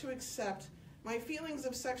start to accept my feelings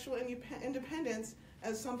of sexual independence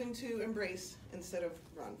as something to embrace instead of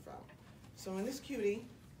run from. So when this cutie,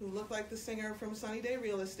 who looked like the singer from Sunny Day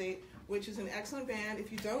Real Estate, which is an excellent band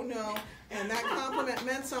if you don't know, and that compliment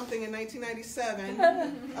meant something in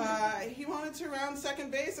 1997, he wanted to round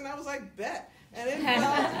second base, and I was like, bet. And it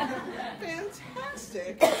felt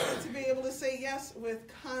fantastic to be able to say yes with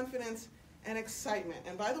confidence and excitement.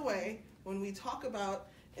 And by the way, when we talk about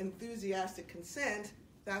enthusiastic consent,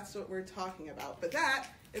 that's what we're talking about. But that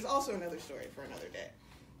is also another story for another day.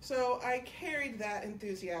 So I carried that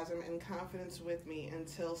enthusiasm and confidence with me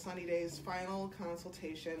until Sunny Day's final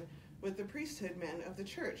consultation with the priesthood men of the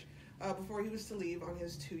church before he was to leave on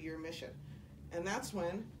his 2-year mission. And that's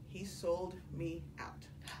when he sold me out.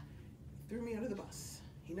 Threw me under the bus.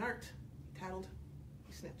 He narked, he tattled,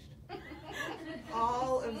 he snitched.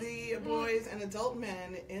 All of the boys and adult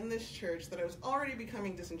men in this church that I was already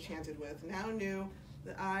becoming disenchanted with now knew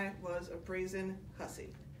that I was a brazen hussy.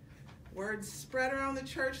 Words spread around the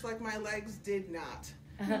church like my legs did not.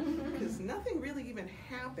 Because nothing really even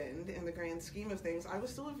happened in the grand scheme of things. I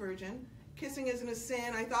was still a virgin. Kissing isn't a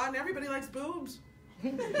sin, I thought, and everybody likes boobs.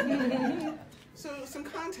 So some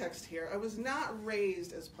context here. I was not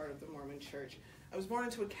raised as part of the Mormon church. I was born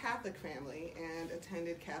into a Catholic family and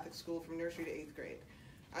attended Catholic school from nursery to 8th grade.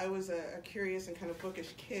 I was a curious and kind of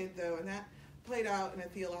bookish kid, though, and that played out in a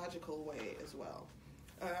theological way as well.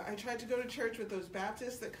 I tried to go to church with those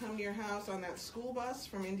Baptists that come to your house on that school bus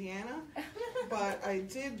from Indiana, but I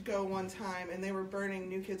did go one time, and they were burning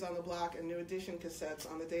New Kids on the Block and New Edition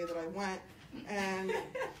cassettes on the day that I went, and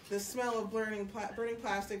the smell of burning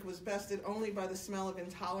plastic was bested only by the smell of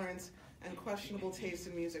intolerance and questionable taste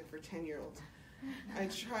in music for 10-year-olds. I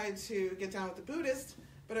tried to get down with the Buddhists,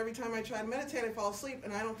 but every time I try to meditate, I fall asleep,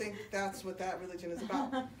 and I don't think that's what that religion is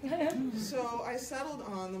about. So I settled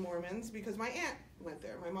on the Mormons because my aunt went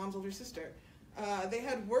there, my mom's older sister. They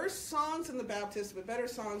had worse songs than the Baptists, but better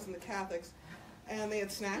songs than the Catholics, and they had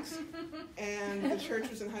snacks, and the church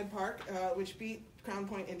was in Hyde Park, which beat Crown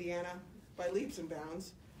Point, Indiana, by leaps and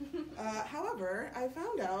bounds. However, I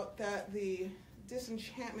found out that the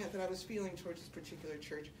disenchantment that I was feeling towards this particular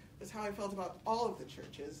church was how I felt about all of the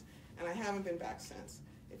churches, and I haven't been back since.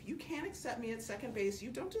 If you can't accept me at second base, you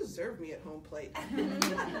don't deserve me at home plate.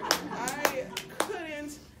 I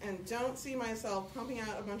couldn't and don't see myself pumping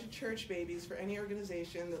out a bunch of church babies for any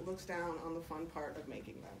organization that looks down on the fun part of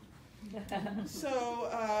making them.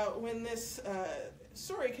 So when this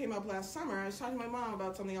story came up last summer, I was talking to my mom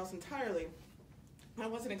about something else entirely. I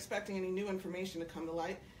wasn't expecting any new information to come to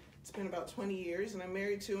light. It's been about 20 years, and I'm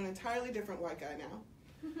married to an entirely different white guy now.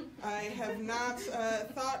 I have not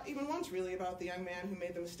thought even once really about the young man who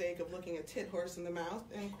made the mistake of looking a tit horse in the mouth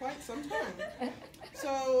in quite some time.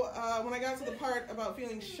 So when I got to the part about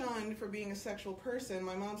feeling shunned for being a sexual person,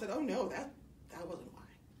 my mom said, "Oh no, that wasn't why.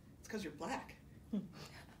 It's because you're black."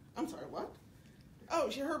 I'm sorry, what? Oh,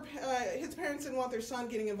 his parents didn't want their son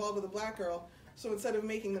getting involved with a black girl, so instead of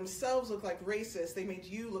making themselves look like racists, they made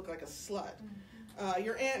you look like a slut.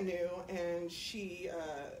 Your aunt knew, and she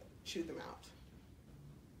chewed them out.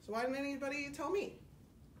 So why didn't anybody tell me?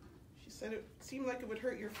 She said it seemed like it would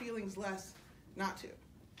hurt your feelings less not to.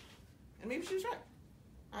 And maybe she was right.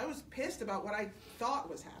 I was pissed about what I thought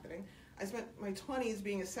was happening. I spent my 20s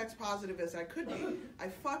being as sex positive as I could be. I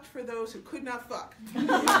fucked for those who could not fuck. I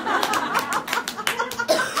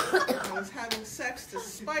was having sex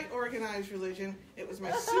despite organized religion. It was my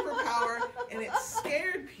superpower, and it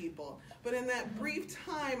scared people. But in that brief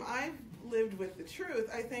time I've lived with the truth,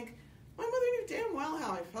 I think, my mother knew damn well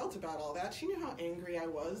how I felt about all that. She knew how angry I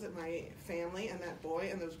was at my family and that boy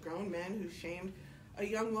and those grown men who shamed a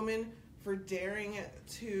young woman for daring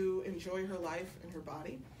to enjoy her life and her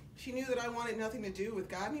body. She knew that I wanted nothing to do with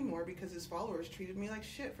God anymore because his followers treated me like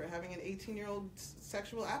shit for having an 18-year-old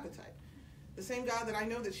sexual appetite. The same God that I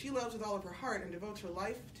know that she loves with all of her heart and devotes her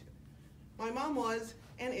life to. My mom was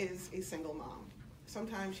and is a single mom.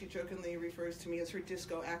 Sometimes she jokingly refers to me as her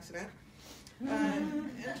disco accident.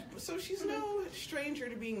 And so she's no stranger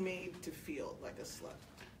to being made to feel like a slut.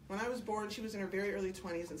 When I was born, she was in her very early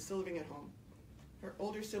 20s and still living at home. Her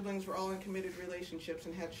older siblings were all in committed relationships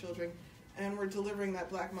and had children, and were delivering that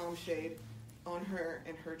black mom shade on her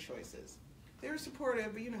and her choices. They were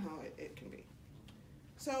supportive, but you know how it can be.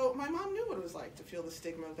 So my mom knew what it was like to feel the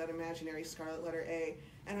stigma of that imaginary scarlet letter A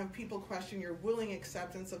and have people question your willing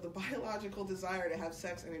acceptance of the biological desire to have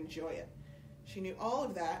sex and enjoy it. She knew all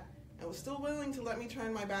of that and was still willing to let me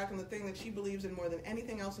turn my back on the thing that she believes in more than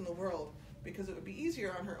anything else in the world, because it would be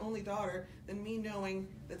easier on her only daughter than me knowing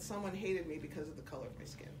that someone hated me because of the color of my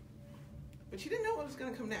skin. But she didn't know what was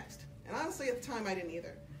going to come next. And honestly, at the time, I didn't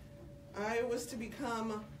either. I was to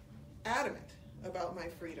become adamant about my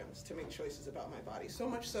freedoms to make choices about my body, so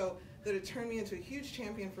much so that it turned me into a huge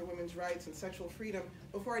champion for women's rights and sexual freedom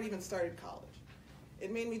before I'd even started college.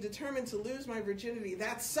 It made me determined to lose my virginity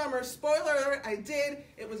that summer. Spoiler alert, I did.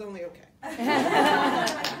 It was only okay.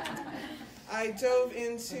 I dove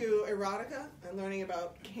into erotica and learning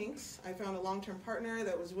about kinks. I found a long-term partner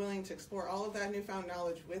that was willing to explore all of that newfound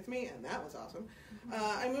knowledge with me, and that was awesome.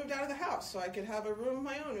 I moved out of the house so I could have a room of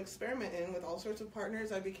my own to experiment in with all sorts of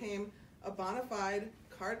partners. I became a bona fide,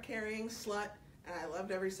 card-carrying slut, and I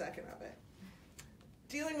loved every second of it.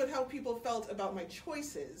 Dealing with how people felt about my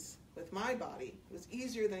choices with my body was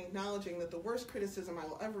easier than acknowledging that the worst criticism I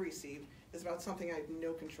will ever receive is about something I have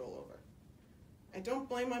no control over. I don't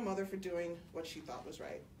blame my mother for doing what she thought was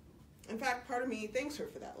right. In fact, part of me thanks her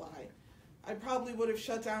for that lie. I probably would have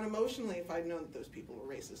shut down emotionally if I'd known that those people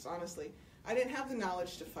were racist, honestly. I didn't have the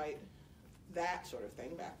knowledge to fight that sort of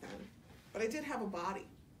thing back then. But I did have a body.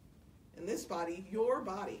 And this body, your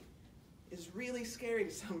body, is really scary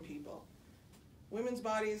to some people. Women's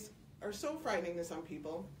bodies are so frightening to some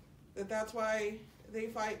people that that's why they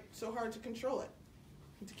fight so hard to control it,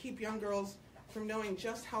 and to keep young girls from knowing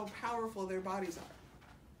just how powerful their bodies are.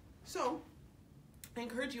 So, I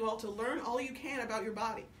encourage you all to learn all you can about your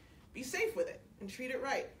body. Be safe with it, and treat it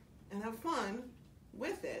right, and have fun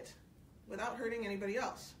with it without hurting anybody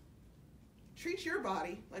else. Treat your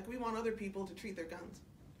body like we want other people to treat their guns.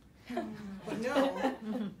 But know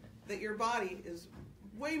that your body is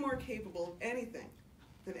way more capable of anything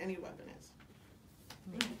than any weapon is.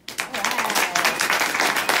 All right.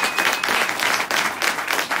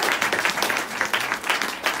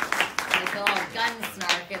 There's a little gun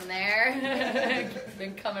snark in there. It's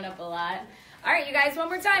been coming up a lot. All right, you guys, one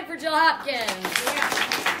more time for Jill Hopkins.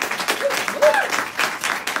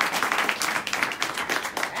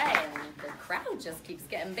 All right, and the crowd just keeps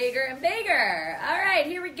getting bigger and bigger. All right,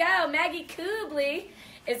 here we go. Maggie Kubley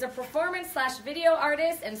is a performance/video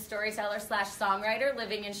artist and storyteller/songwriter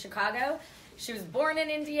living in Chicago. She was born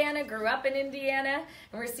in Indiana, grew up in Indiana,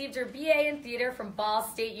 and received her BA in theater from Ball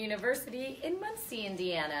State University in Muncie,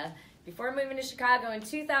 Indiana, before moving to Chicago in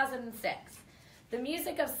 2006. The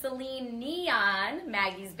music of Celine Neon,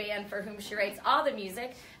 Maggie's band for whom she writes all the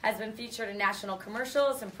music, has been featured in national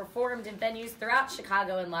commercials and performed in venues throughout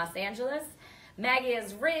Chicago and Los Angeles. Maggie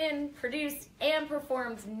has written, produced, and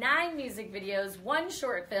performed 9 music videos, 1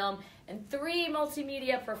 short film, and 3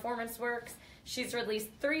 multimedia performance works. She's released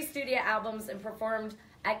 3 studio albums and performed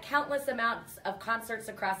at countless amounts of concerts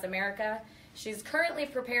across America. She's currently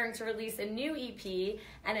preparing to release a new EP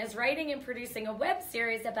and is writing and producing a web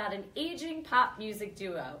series about an aging pop music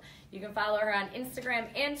duo. You can follow her on Instagram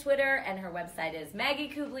and Twitter, and her website is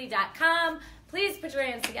maggiekubley.com. Please put your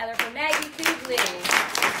hands together for Maggie Kubley.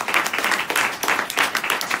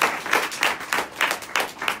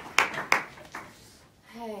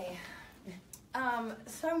 Hey.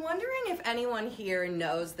 So I'm wondering if anyone here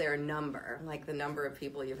knows their number, like the number of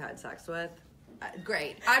people you've had sex with.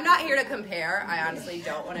 Great. I'm not here to compare. I honestly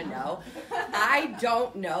don't want to know. I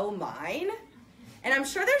don't know mine. And I'm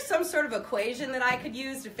sure there's some sort of equation that I could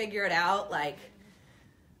use to figure it out, like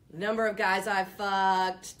number of guys I've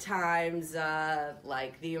fucked times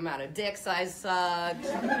like the amount of dicks I sucked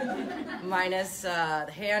minus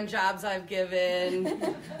the hand jobs I've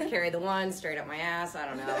given, carry the one straight up my ass, I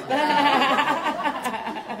don't know.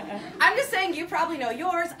 I'm just saying you probably know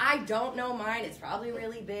yours. I don't know mine. It's probably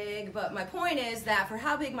really big, but my point is that for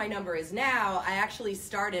how big my number is now, I actually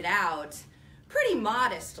started out pretty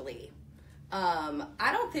modestly.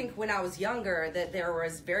 I don't think when I was younger that there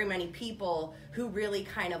was very many people who really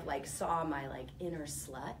kind of like saw my like inner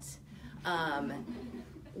slut.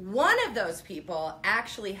 One of those people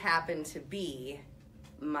actually happened to be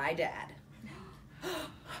my dad.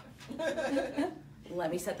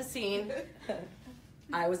 Let me set the scene.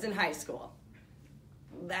 I was in high school.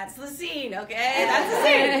 That's the scene, okay? That's the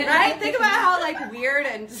scene, right? Think about how like weird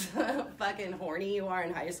and fucking horny you are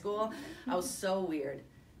in high school. I was so weird.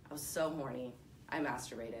 I was so horny. I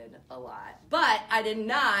masturbated a lot. But I did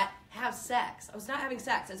not have sex. I was not having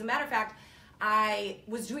sex. As a matter of fact, I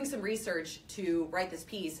was doing some research to write this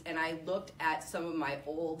piece, and I looked at some of my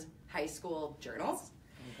old high school journals.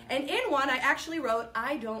 And in one, I actually wrote,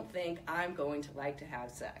 I don't think I'm going to like to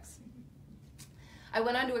have sex. I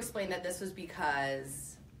went on to explain that this was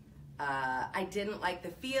because I didn't like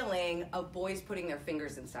the feeling of boys putting their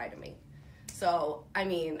fingers inside of me. So, I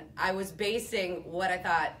mean, I was basing what I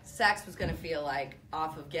thought sex was going to feel like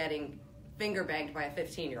off of getting finger banged by a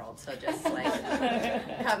 15-year-old. So just, like,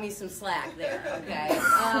 cut me some slack there, okay?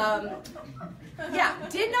 Yeah,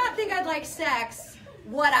 did not think I'd like sex.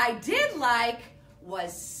 What I did like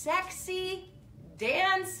was sexy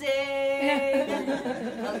dancing,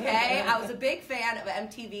 okay? I was a big fan of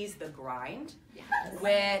MTV's The Grind,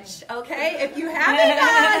 which, okay, if you haven't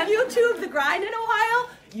on YouTube The Grind in a while,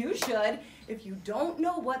 you should. If you don't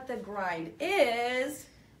know what The Grind is,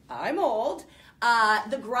 I'm old.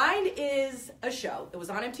 The Grind is a show that was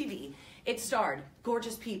on MTV. It starred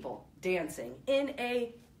gorgeous people dancing in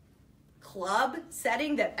a club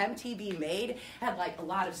setting that MTV made. It had like a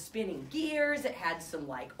lot of spinning gears. It had some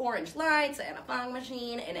like orange lights and a bong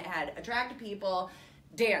machine, and it had attractive people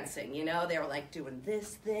dancing, you know? They were like doing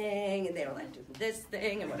this thing, and they were like doing this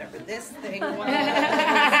thing, and whatever this thing was.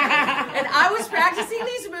 And I was practicing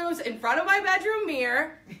these moves in front of my bedroom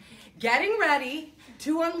mirror, getting ready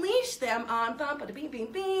to unleash them on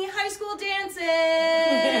high school dances.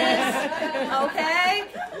 Okay?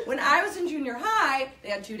 When I was in junior high, they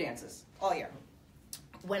had 2 dances all year.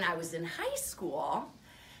 When I was in high school,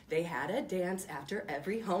 they had a dance after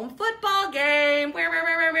every home football game.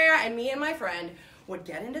 And me and my friend would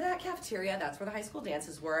get into that cafeteria, that's where the high school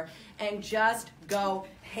dances were, and just go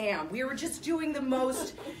ham. We were just doing the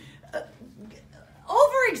most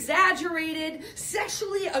over-exaggerated,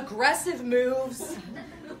 sexually aggressive moves,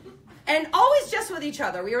 and always just with each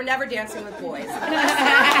other. We were never dancing with boys. Bless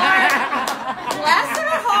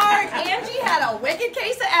her heart, Angie had a wicked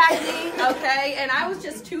case of acne, okay, and I was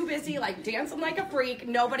just too busy like dancing like a freak.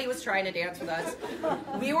 Nobody was trying to dance with us.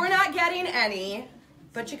 We were not getting any.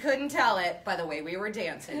 But you couldn't tell it by the way we were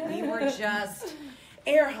dancing. We were just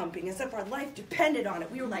air humping as if our life depended on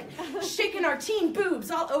it. We were like shaking our teen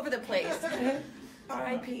boobs all over the place.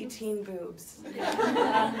 R.I.P. teen boobs.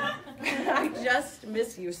 I just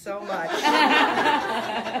miss you so much.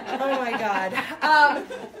 Oh my God.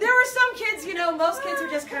 There were some kids, you know, most kids were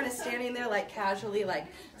just kind of standing there like casually, like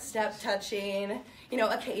step touching. You know,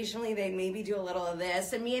 occasionally they maybe do a little of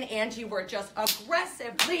this. And me and Angie were just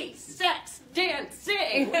aggressively sex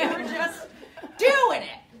dancing. We were just doing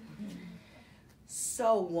it.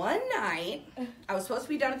 So one night, I was supposed to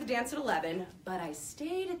be done at the dance at 11, but I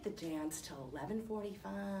stayed at the dance till 11:45.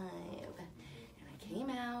 And I came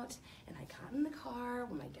out, and I got in the car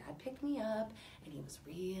when my dad picked me up, and he was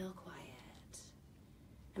real quiet.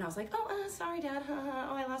 And I was like, oh, sorry, Dad.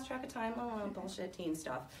 Oh, I lost track of time. Oh, bullshit teen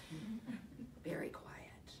stuff. Very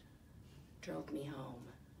quiet. Drove me home.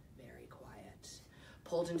 Very quiet.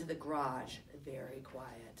 Pulled into the garage. Very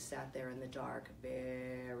quiet. Sat there in the dark.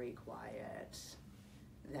 Very quiet.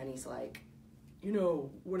 Then he's like, you know,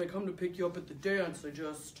 when I come to pick you up at the dance,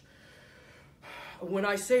 when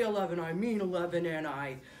I say 11, I mean 11, and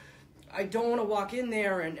I don't want to walk in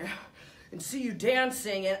there and see you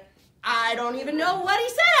dancing, and I don't even know what he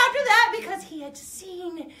said after that because he had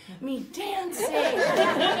seen me dancing.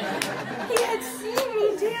 He had seen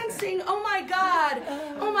me dancing. Oh my God.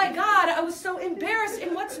 Oh my God. I was so embarrassed.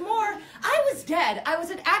 And what's more, I was dead. I was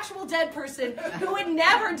an actual dead person who would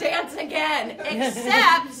never dance again,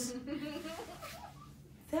 except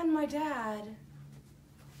then my dad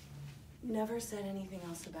never said anything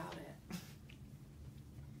else about it.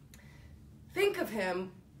 Think of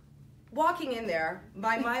him walking in there,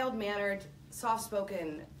 my mild-mannered,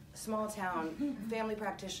 soft-spoken, small-town, family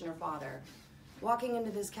practitioner father, walking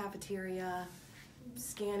into this cafeteria,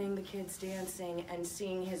 scanning the kids dancing, and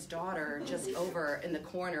seeing his daughter just over in the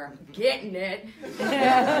corner, getting it,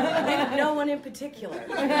 with no one in particular.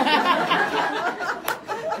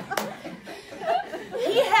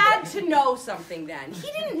 He had to know something then.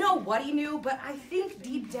 He didn't know what he knew, but I think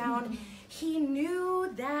deep down, he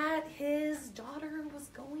knew that his daughter was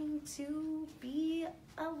going to be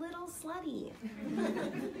a little slutty.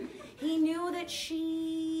 He knew that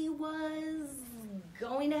she was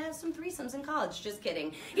going to have some threesomes in college. Just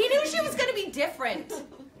kidding. He knew she was going to be different.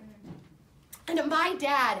 And if my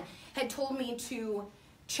dad had told me to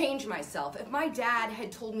change myself, if my dad had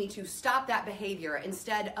told me to stop that behavior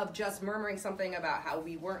instead of just murmuring something about how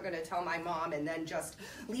we weren't going to tell my mom and then just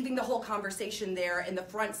leaving the whole conversation there in the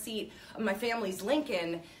front seat of my family's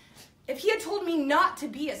Lincoln, if he had told me not to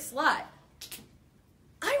be a slut,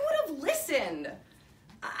 I would have listened.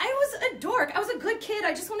 I was a dork. I was a good kid.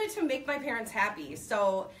 I just wanted to make my parents happy.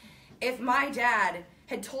 So if my dad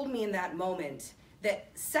had told me in that moment that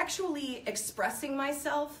sexually expressing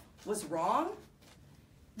myself was wrong,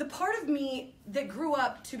 the part of me that grew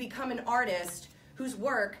up to become an artist whose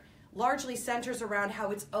work largely centers around how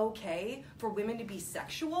it's okay for women to be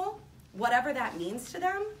sexual, whatever that means to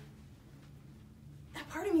them, that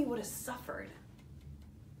part of me would have suffered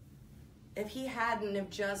if he hadn't have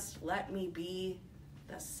just let me be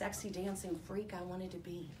the sexy dancing freak I wanted to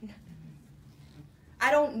be. I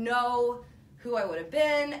don't know who I would have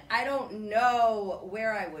been. I don't know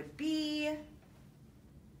where I would be.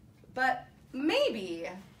 But maybe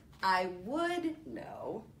I would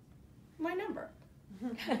know my number.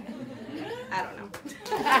 I don't know.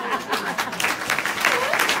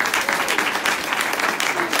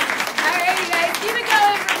 All right, you guys, keep it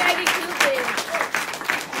going for Maggie Cooper.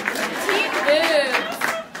 Teen boobs.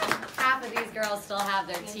 Half of these girls still have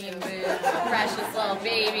their teen boobs, precious little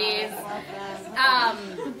babies.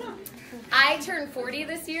 I turned 40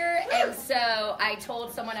 this year, and so I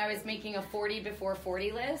told someone I was making a 40 before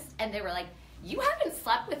 40 list, and they were like, you haven't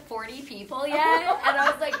slept with 40 people yet? And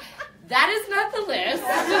I was like, that is not the list.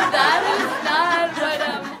 That is not what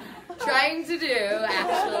I'm trying to do,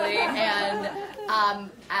 actually.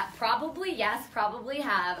 And probably, yes, probably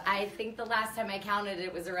have. I think the last time I counted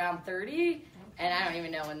it was around 30, and I don't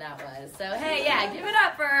even know when that was. So, hey, yeah, give it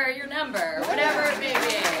up for your number, whatever it may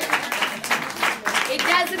be. It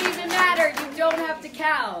doesn't even matter. You don't have to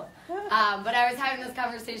count. But I was having this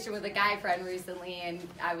conversation with a guy friend recently, and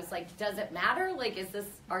I was like, does it matter? Like,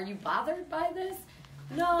 are you bothered by this?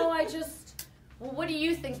 No, well, what do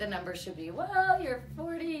you think the number should be? Well, you're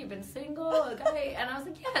 40, you've been single, okay. And I was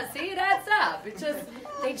like, yeah, see, it adds up.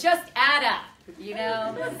 They just add up, you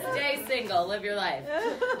know? Stay single, live your life.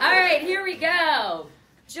 All right, here we go.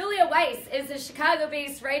 Julia Weiss is a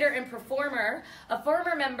Chicago-based writer and performer, a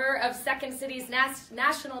former member of Second City's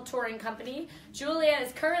national touring company. Julia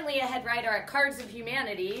is currently a head writer at Cards of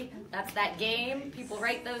Humanity. That's that game. People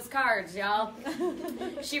write those cards, y'all.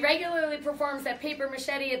 She regularly performs at Paper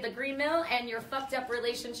Machete at the Green Mill and Your Fucked Up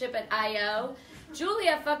Relationship at I.O.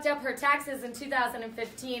 Julia fucked up her taxes in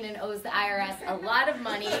 2015 and owes the IRS a lot of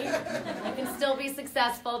money. You can still be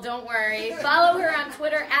successful, don't worry. Follow her on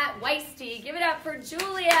Twitter at Weisty. Give it up for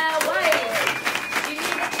Julia Weiss. Do you need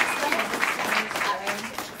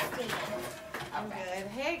I'm good.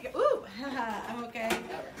 Hey, ooh, I'm okay.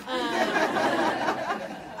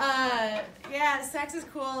 Yeah, sex is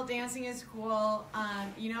cool, dancing is cool.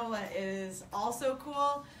 You know what is also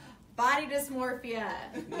cool? Body dysmorphia.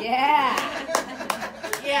 Yeah.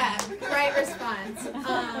 Yeah, right response.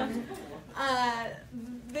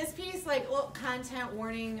 This piece, like, little content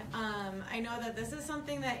warning, I know that this is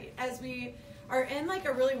something that as we are in like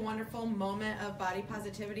a really wonderful moment of body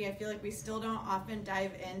positivity, I feel like we still don't often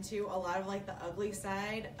dive into a lot of like the ugly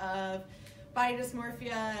side of body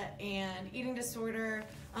dysmorphia and eating disorder.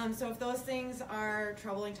 So if those things are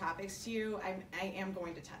troubling topics to you, I am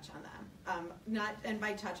going to touch on them. And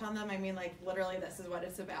by touch on them, I mean like literally this is what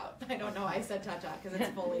it's about. I don't know why I said touch on because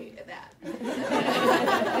it's fully that.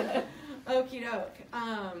 Okie doke.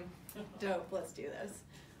 Dope, let's do this.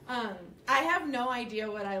 I have no idea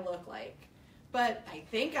what I look like, but I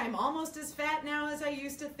think I'm almost as fat now as I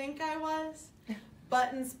used to think I was.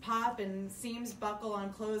 Buttons pop and seams buckle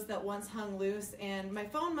on clothes that once hung loose, and my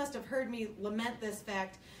phone must have heard me lament this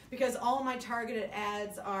fact because all my targeted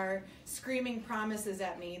ads are screaming promises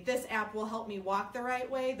at me. This app will help me walk the right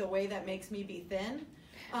way, the way that makes me be thin,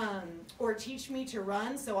 or teach me to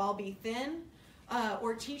run so I'll be thin,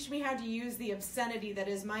 or teach me how to use the obscenity that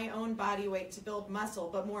is my own body weight to build muscle,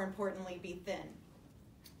 but more importantly, be thin.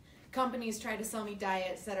 Companies try to sell me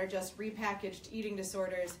diets that are just repackaged eating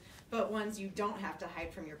disorders, but ones you don't have to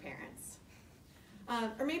hide from your parents.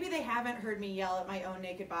 Or maybe they haven't heard me yell at my own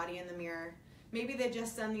naked body in the mirror. Maybe they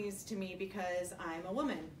just send these to me because I'm a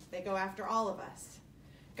woman. They go after all of us.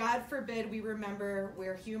 God forbid we remember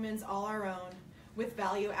we're humans all our own, with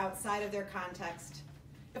value outside of their context.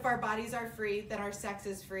 If our bodies are free, then our sex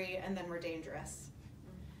is free, and then we're dangerous.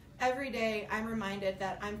 Every day, I'm reminded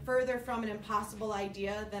that I'm further from an impossible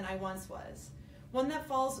idea than I once was. One that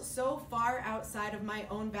falls so far outside of my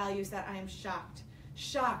own values that I am shocked.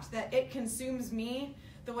 Shocked that it consumes me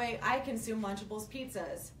the way I consume Lunchables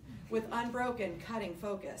pizzas, with unbroken, cutting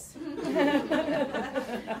focus.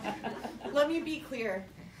 Let me be clear.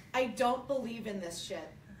 I don't believe in this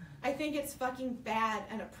shit. I think it's fucking bad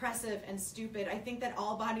and oppressive and stupid. I think that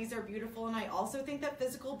all bodies are beautiful, and I also think that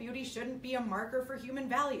physical beauty shouldn't be a marker for human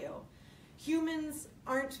value. Humans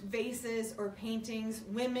aren't vases or paintings.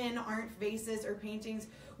 Women aren't vases or paintings.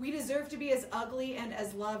 We deserve to be as ugly and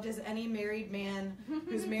as loved as any married man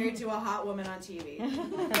who's married to a hot woman on TV.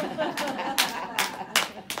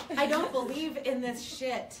 I don't believe in this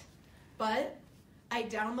shit, but I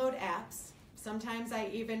download apps. Sometimes I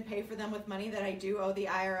even pay for them with money that I do owe the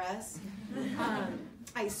IRS.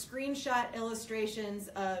 I screenshot illustrations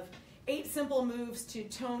of 8 simple moves to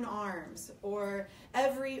tone arms, or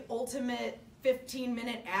every ultimate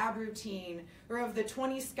 15-minute ab routine, or of the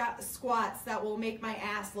 20 squats that will make my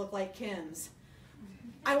ass look like Kim's.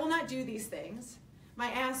 I will not do these things.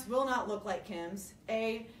 My ass will not look like Kim's.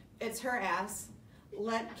 A, it's her ass.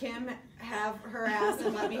 Let Kim have her ass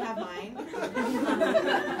and let me have mine.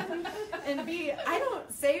 And B, I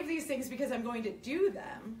don't save these things because I'm going to do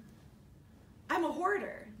them. I'm a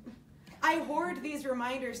hoarder. I hoard these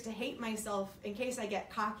reminders to hate myself in case I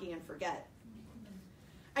get cocky and forget.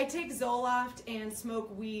 I take Zoloft and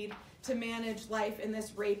smoke weed to manage life in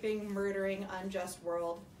this raping, murdering, unjust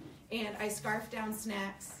world. And I scarf down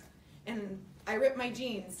snacks, and I rip my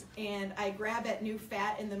jeans, and I grab at new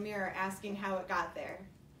fat in the mirror asking how it got there.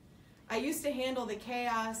 I used to handle the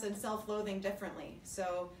chaos and self-loathing differently,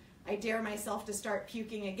 so I dare myself to start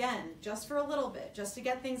puking again, just for a little bit, just to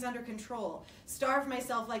get things under control. Starve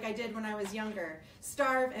myself like I did when I was younger.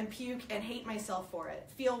 Starve and puke and hate myself for it.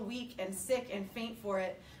 Feel weak and sick and faint for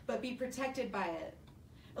it, but be protected by it.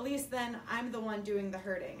 At least then, I'm the one doing the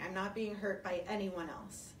hurting. I'm not being hurt by anyone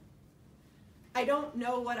else. I don't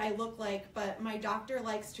know what I look like, but my doctor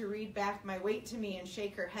likes to read back my weight to me and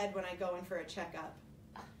shake her head when I go in for a checkup.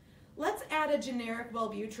 Let's add a generic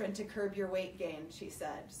Wellbutrin to curb your weight gain, she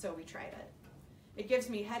said, so we tried it. It gives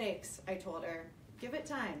me headaches, I told her. Give it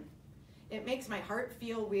time. It makes my heart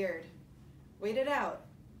feel weird. Wait it out.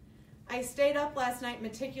 I stayed up last night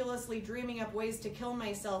meticulously dreaming up ways to kill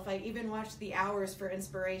myself. I even watched The Hours for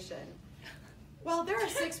inspiration. Well, there are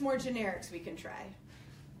 6 more generics we can try.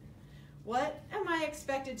 What am I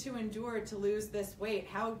expected to endure to lose this weight?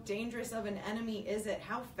 How dangerous of an enemy is it?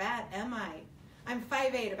 How fat am I? I'm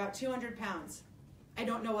 5'8", about 200 pounds. I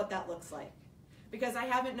don't know what that looks like because I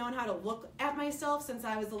haven't known how to look at myself since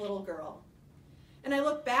I was a little girl. And I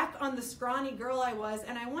look back on the scrawny girl I was,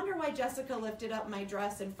 and I wonder why Jessica lifted up my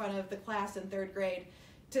dress in front of the class in 3rd grade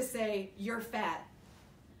to say, "You're fat."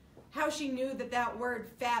 How she knew that that word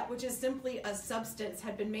fat, which is simply a substance,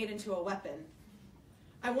 had been made into a weapon.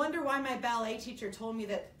 I wonder why my ballet teacher told me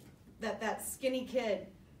that skinny kid,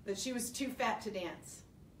 that she was too fat to dance.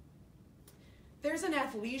 There's an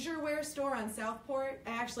athleisure wear store on Southport.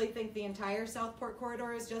 I actually think the entire Southport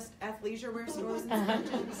corridor is just athleisure wear stores and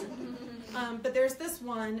extensions. But there's this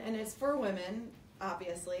one, and it's for women,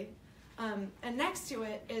 obviously. And next to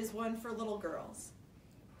it is one for little girls.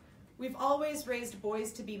 We've always raised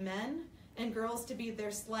boys to be men and girls to be their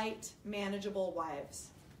slight, manageable wives.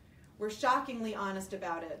 We're shockingly honest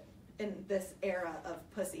about it in this era of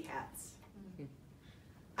pussy hats.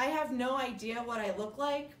 I have no idea what I look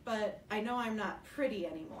like, but I know I'm not pretty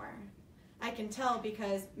anymore. I can tell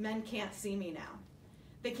because men can't see me now.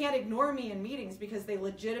 They can't ignore me in meetings because they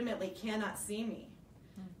legitimately cannot see me.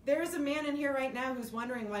 There's a man in here right now who's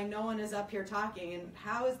wondering why no one is up here talking, and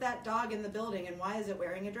how is that dog in the building, and why is it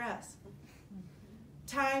wearing a dress?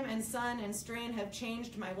 Time and sun and strain have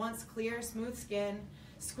changed my once clear, smooth skin.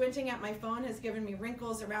 Squinting at my phone has given me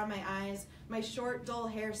wrinkles around my eyes. My short, dull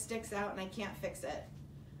hair sticks out and I can't fix it.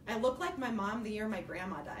 I look like my mom the year my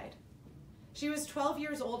grandma died. She was 12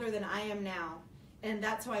 years older than I am now, and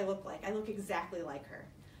that's who I look like. I look exactly like her.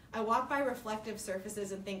 I walk by reflective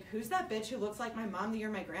surfaces and think, who's that bitch who looks like my mom the year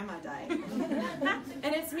my grandma died?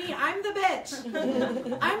 And it's me, I'm the bitch.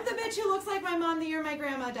 I'm the bitch who looks like my mom the year my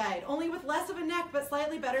grandma died, only with less of a neck but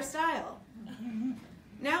slightly better style.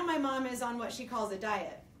 Now my mom is on what she calls a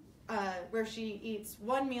diet, where she eats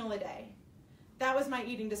 1 meal a day. That was my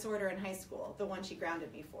eating disorder in high school, the one she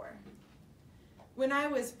grounded me for. When I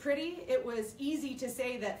was pretty, it was easy to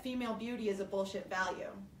say that female beauty is a bullshit value,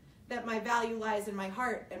 that my value lies in my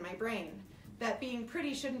heart and my brain, that being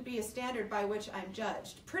pretty shouldn't be a standard by which I'm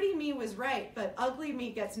judged. Pretty me was right, but ugly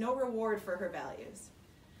me gets no reward for her values.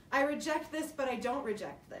 I reject this, but I don't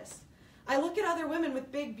reject this. I look at other women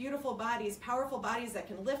with big, beautiful bodies, powerful bodies that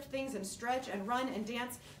can lift things and stretch and run and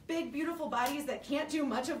dance, big, beautiful bodies that can't do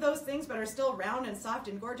much of those things but are still round and soft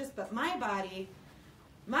and gorgeous, but my body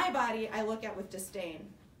I look at with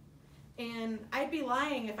disdain. And I'd be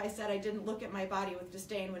lying if I said I didn't look at my body with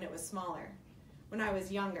disdain when it was smaller, when I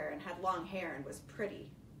was younger and had long hair and was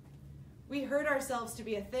pretty. We hurt ourselves to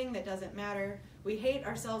be a thing that doesn't matter. We hate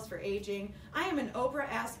ourselves for aging. I am an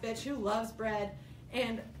Oprah-ass bitch who loves bread,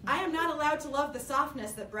 and I am not allowed to love the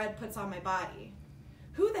softness that bread puts on my body.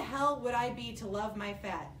 Who the hell would I be to love my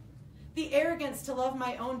fat? The arrogance to love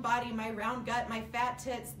my own body, my round gut, my fat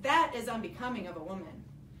tits, that is unbecoming of a woman.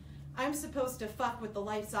 I'm supposed to fuck with the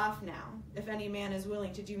lights off now, if any man is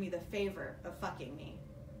willing to do me the favor of fucking me.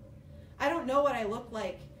 I don't know what I look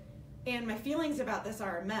like, and my feelings about this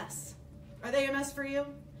are a mess. Are they a mess for you?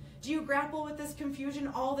 Do you grapple with this confusion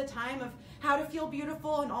all the time of how to feel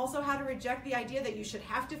beautiful and also how to reject the idea that you should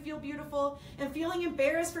have to feel beautiful, and feeling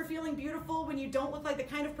embarrassed for feeling beautiful when you don't look like the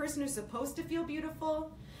kind of person who's supposed to feel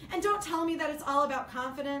beautiful? And don't tell me that it's all about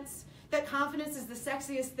confidence, that confidence is the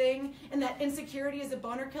sexiest thing, and that insecurity is a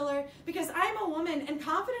boner killer, because I'm a woman and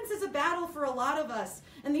confidence is a battle for a lot of us,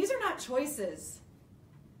 and these are not choices.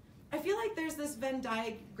 I feel like there's this Venn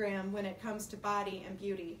diagram when it comes to body and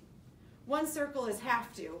beauty. One circle is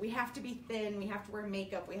have to. We have to be thin, we have to wear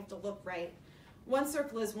makeup, we have to look right. One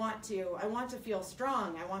circle is want to. I want to feel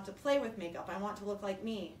strong, I want to play with makeup, I want to look like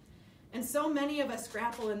me. And so many of us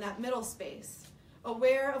grapple in that middle space,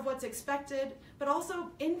 aware of what's expected, but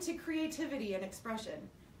also into creativity and expression.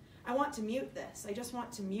 I want to mute this. I just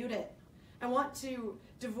want to mute it. I want to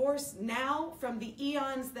divorce now from the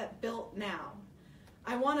eons that built now.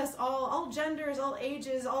 I want us all genders, all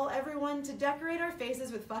ages, everyone to decorate our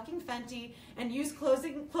faces with fucking Fenty and use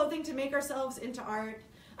clothing to make ourselves into art.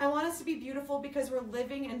 I want us to be beautiful because we're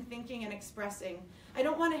living and thinking and expressing. I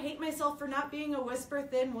don't want to hate myself for not being a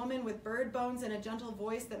whisper-thin woman with bird bones and a gentle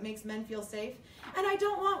voice that makes men feel safe. And I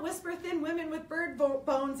don't want whisper-thin women with bird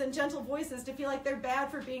bones and gentle voices to feel like they're bad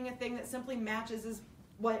for being a thing that simply matches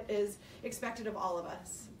what is expected of all of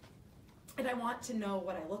us. And I want to know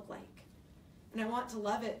what I look like. And I want to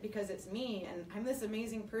love it because it's me, and I'm this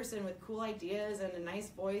amazing person with cool ideas and a nice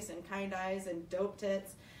voice and kind eyes and dope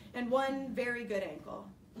tits and one very good ankle.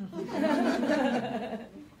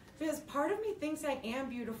 Because part of me thinks I am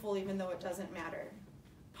beautiful even though it doesn't matter.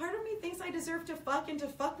 Part of me thinks I deserve to fuck and to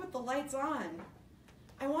fuck with the lights on.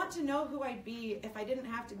 I want to know who I'd be if I didn't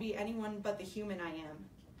have to be anyone but the human I am.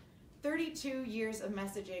 32 years of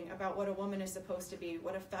messaging about what a woman is supposed to be,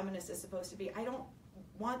 what a feminist is supposed to be. I don't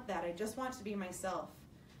want that. I just want to be myself.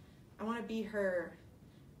 I want to be her,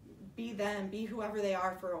 be them, be whoever they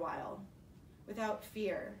are for a while. without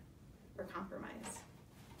fear or compromise.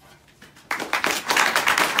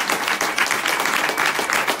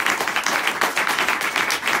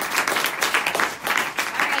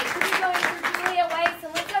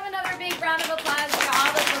 Round of applause for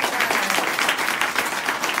all the performers.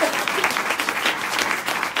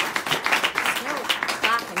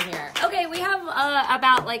 Laughing here. Okay, we have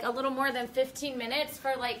about like a little more than 15 minutes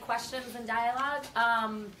for like questions and dialogue.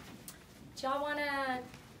 Do y'all want to, I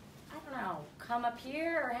don't know, come up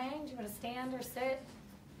here or hang? Do you want to stand or sit?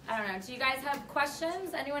 I don't know. Do you guys have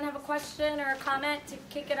questions? Anyone have a question or a comment to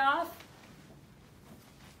kick it off?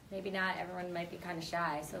 Maybe not. Everyone might be kind of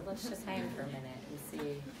shy, so let's just hang for a minute and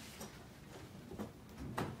see.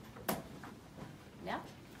 No?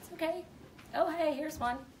 It's okay. Oh, hey, here's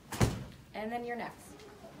one. And then you're next.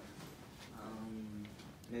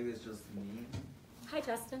 Maybe it's just me. Hi,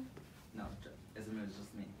 Justin. No, isn't it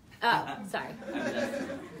just me? Oh, sorry.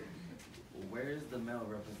 Where's the male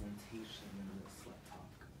representation in the Slut Talk?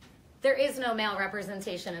 There is no male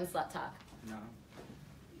representation in Slut Talk. No?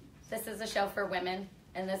 This is a show for women,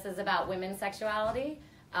 and this is about women's sexuality.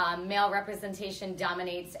 Male representation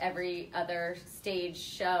dominates every other stage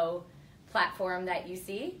show platform that you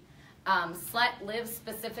see. Slut lives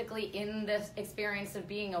specifically in the experience of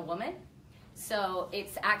being a woman. So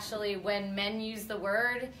it's actually, when men use the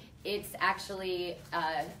word, it's actually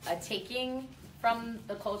a taking from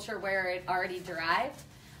the culture where it already derived.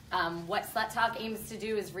 What Slut Talk aims to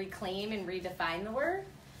do is reclaim and redefine the word.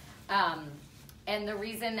 And the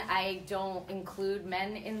reason I don't include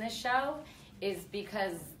men in this show is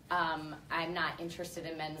because I'm not interested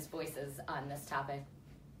in men's voices on this topic,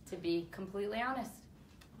 to be completely honest.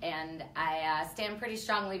 And I stand pretty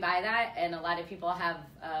strongly by that, and a lot of people have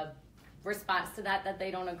a response to that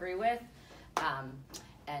they don't agree with.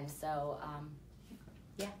 And so,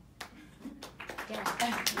 yeah.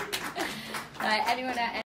 Anyone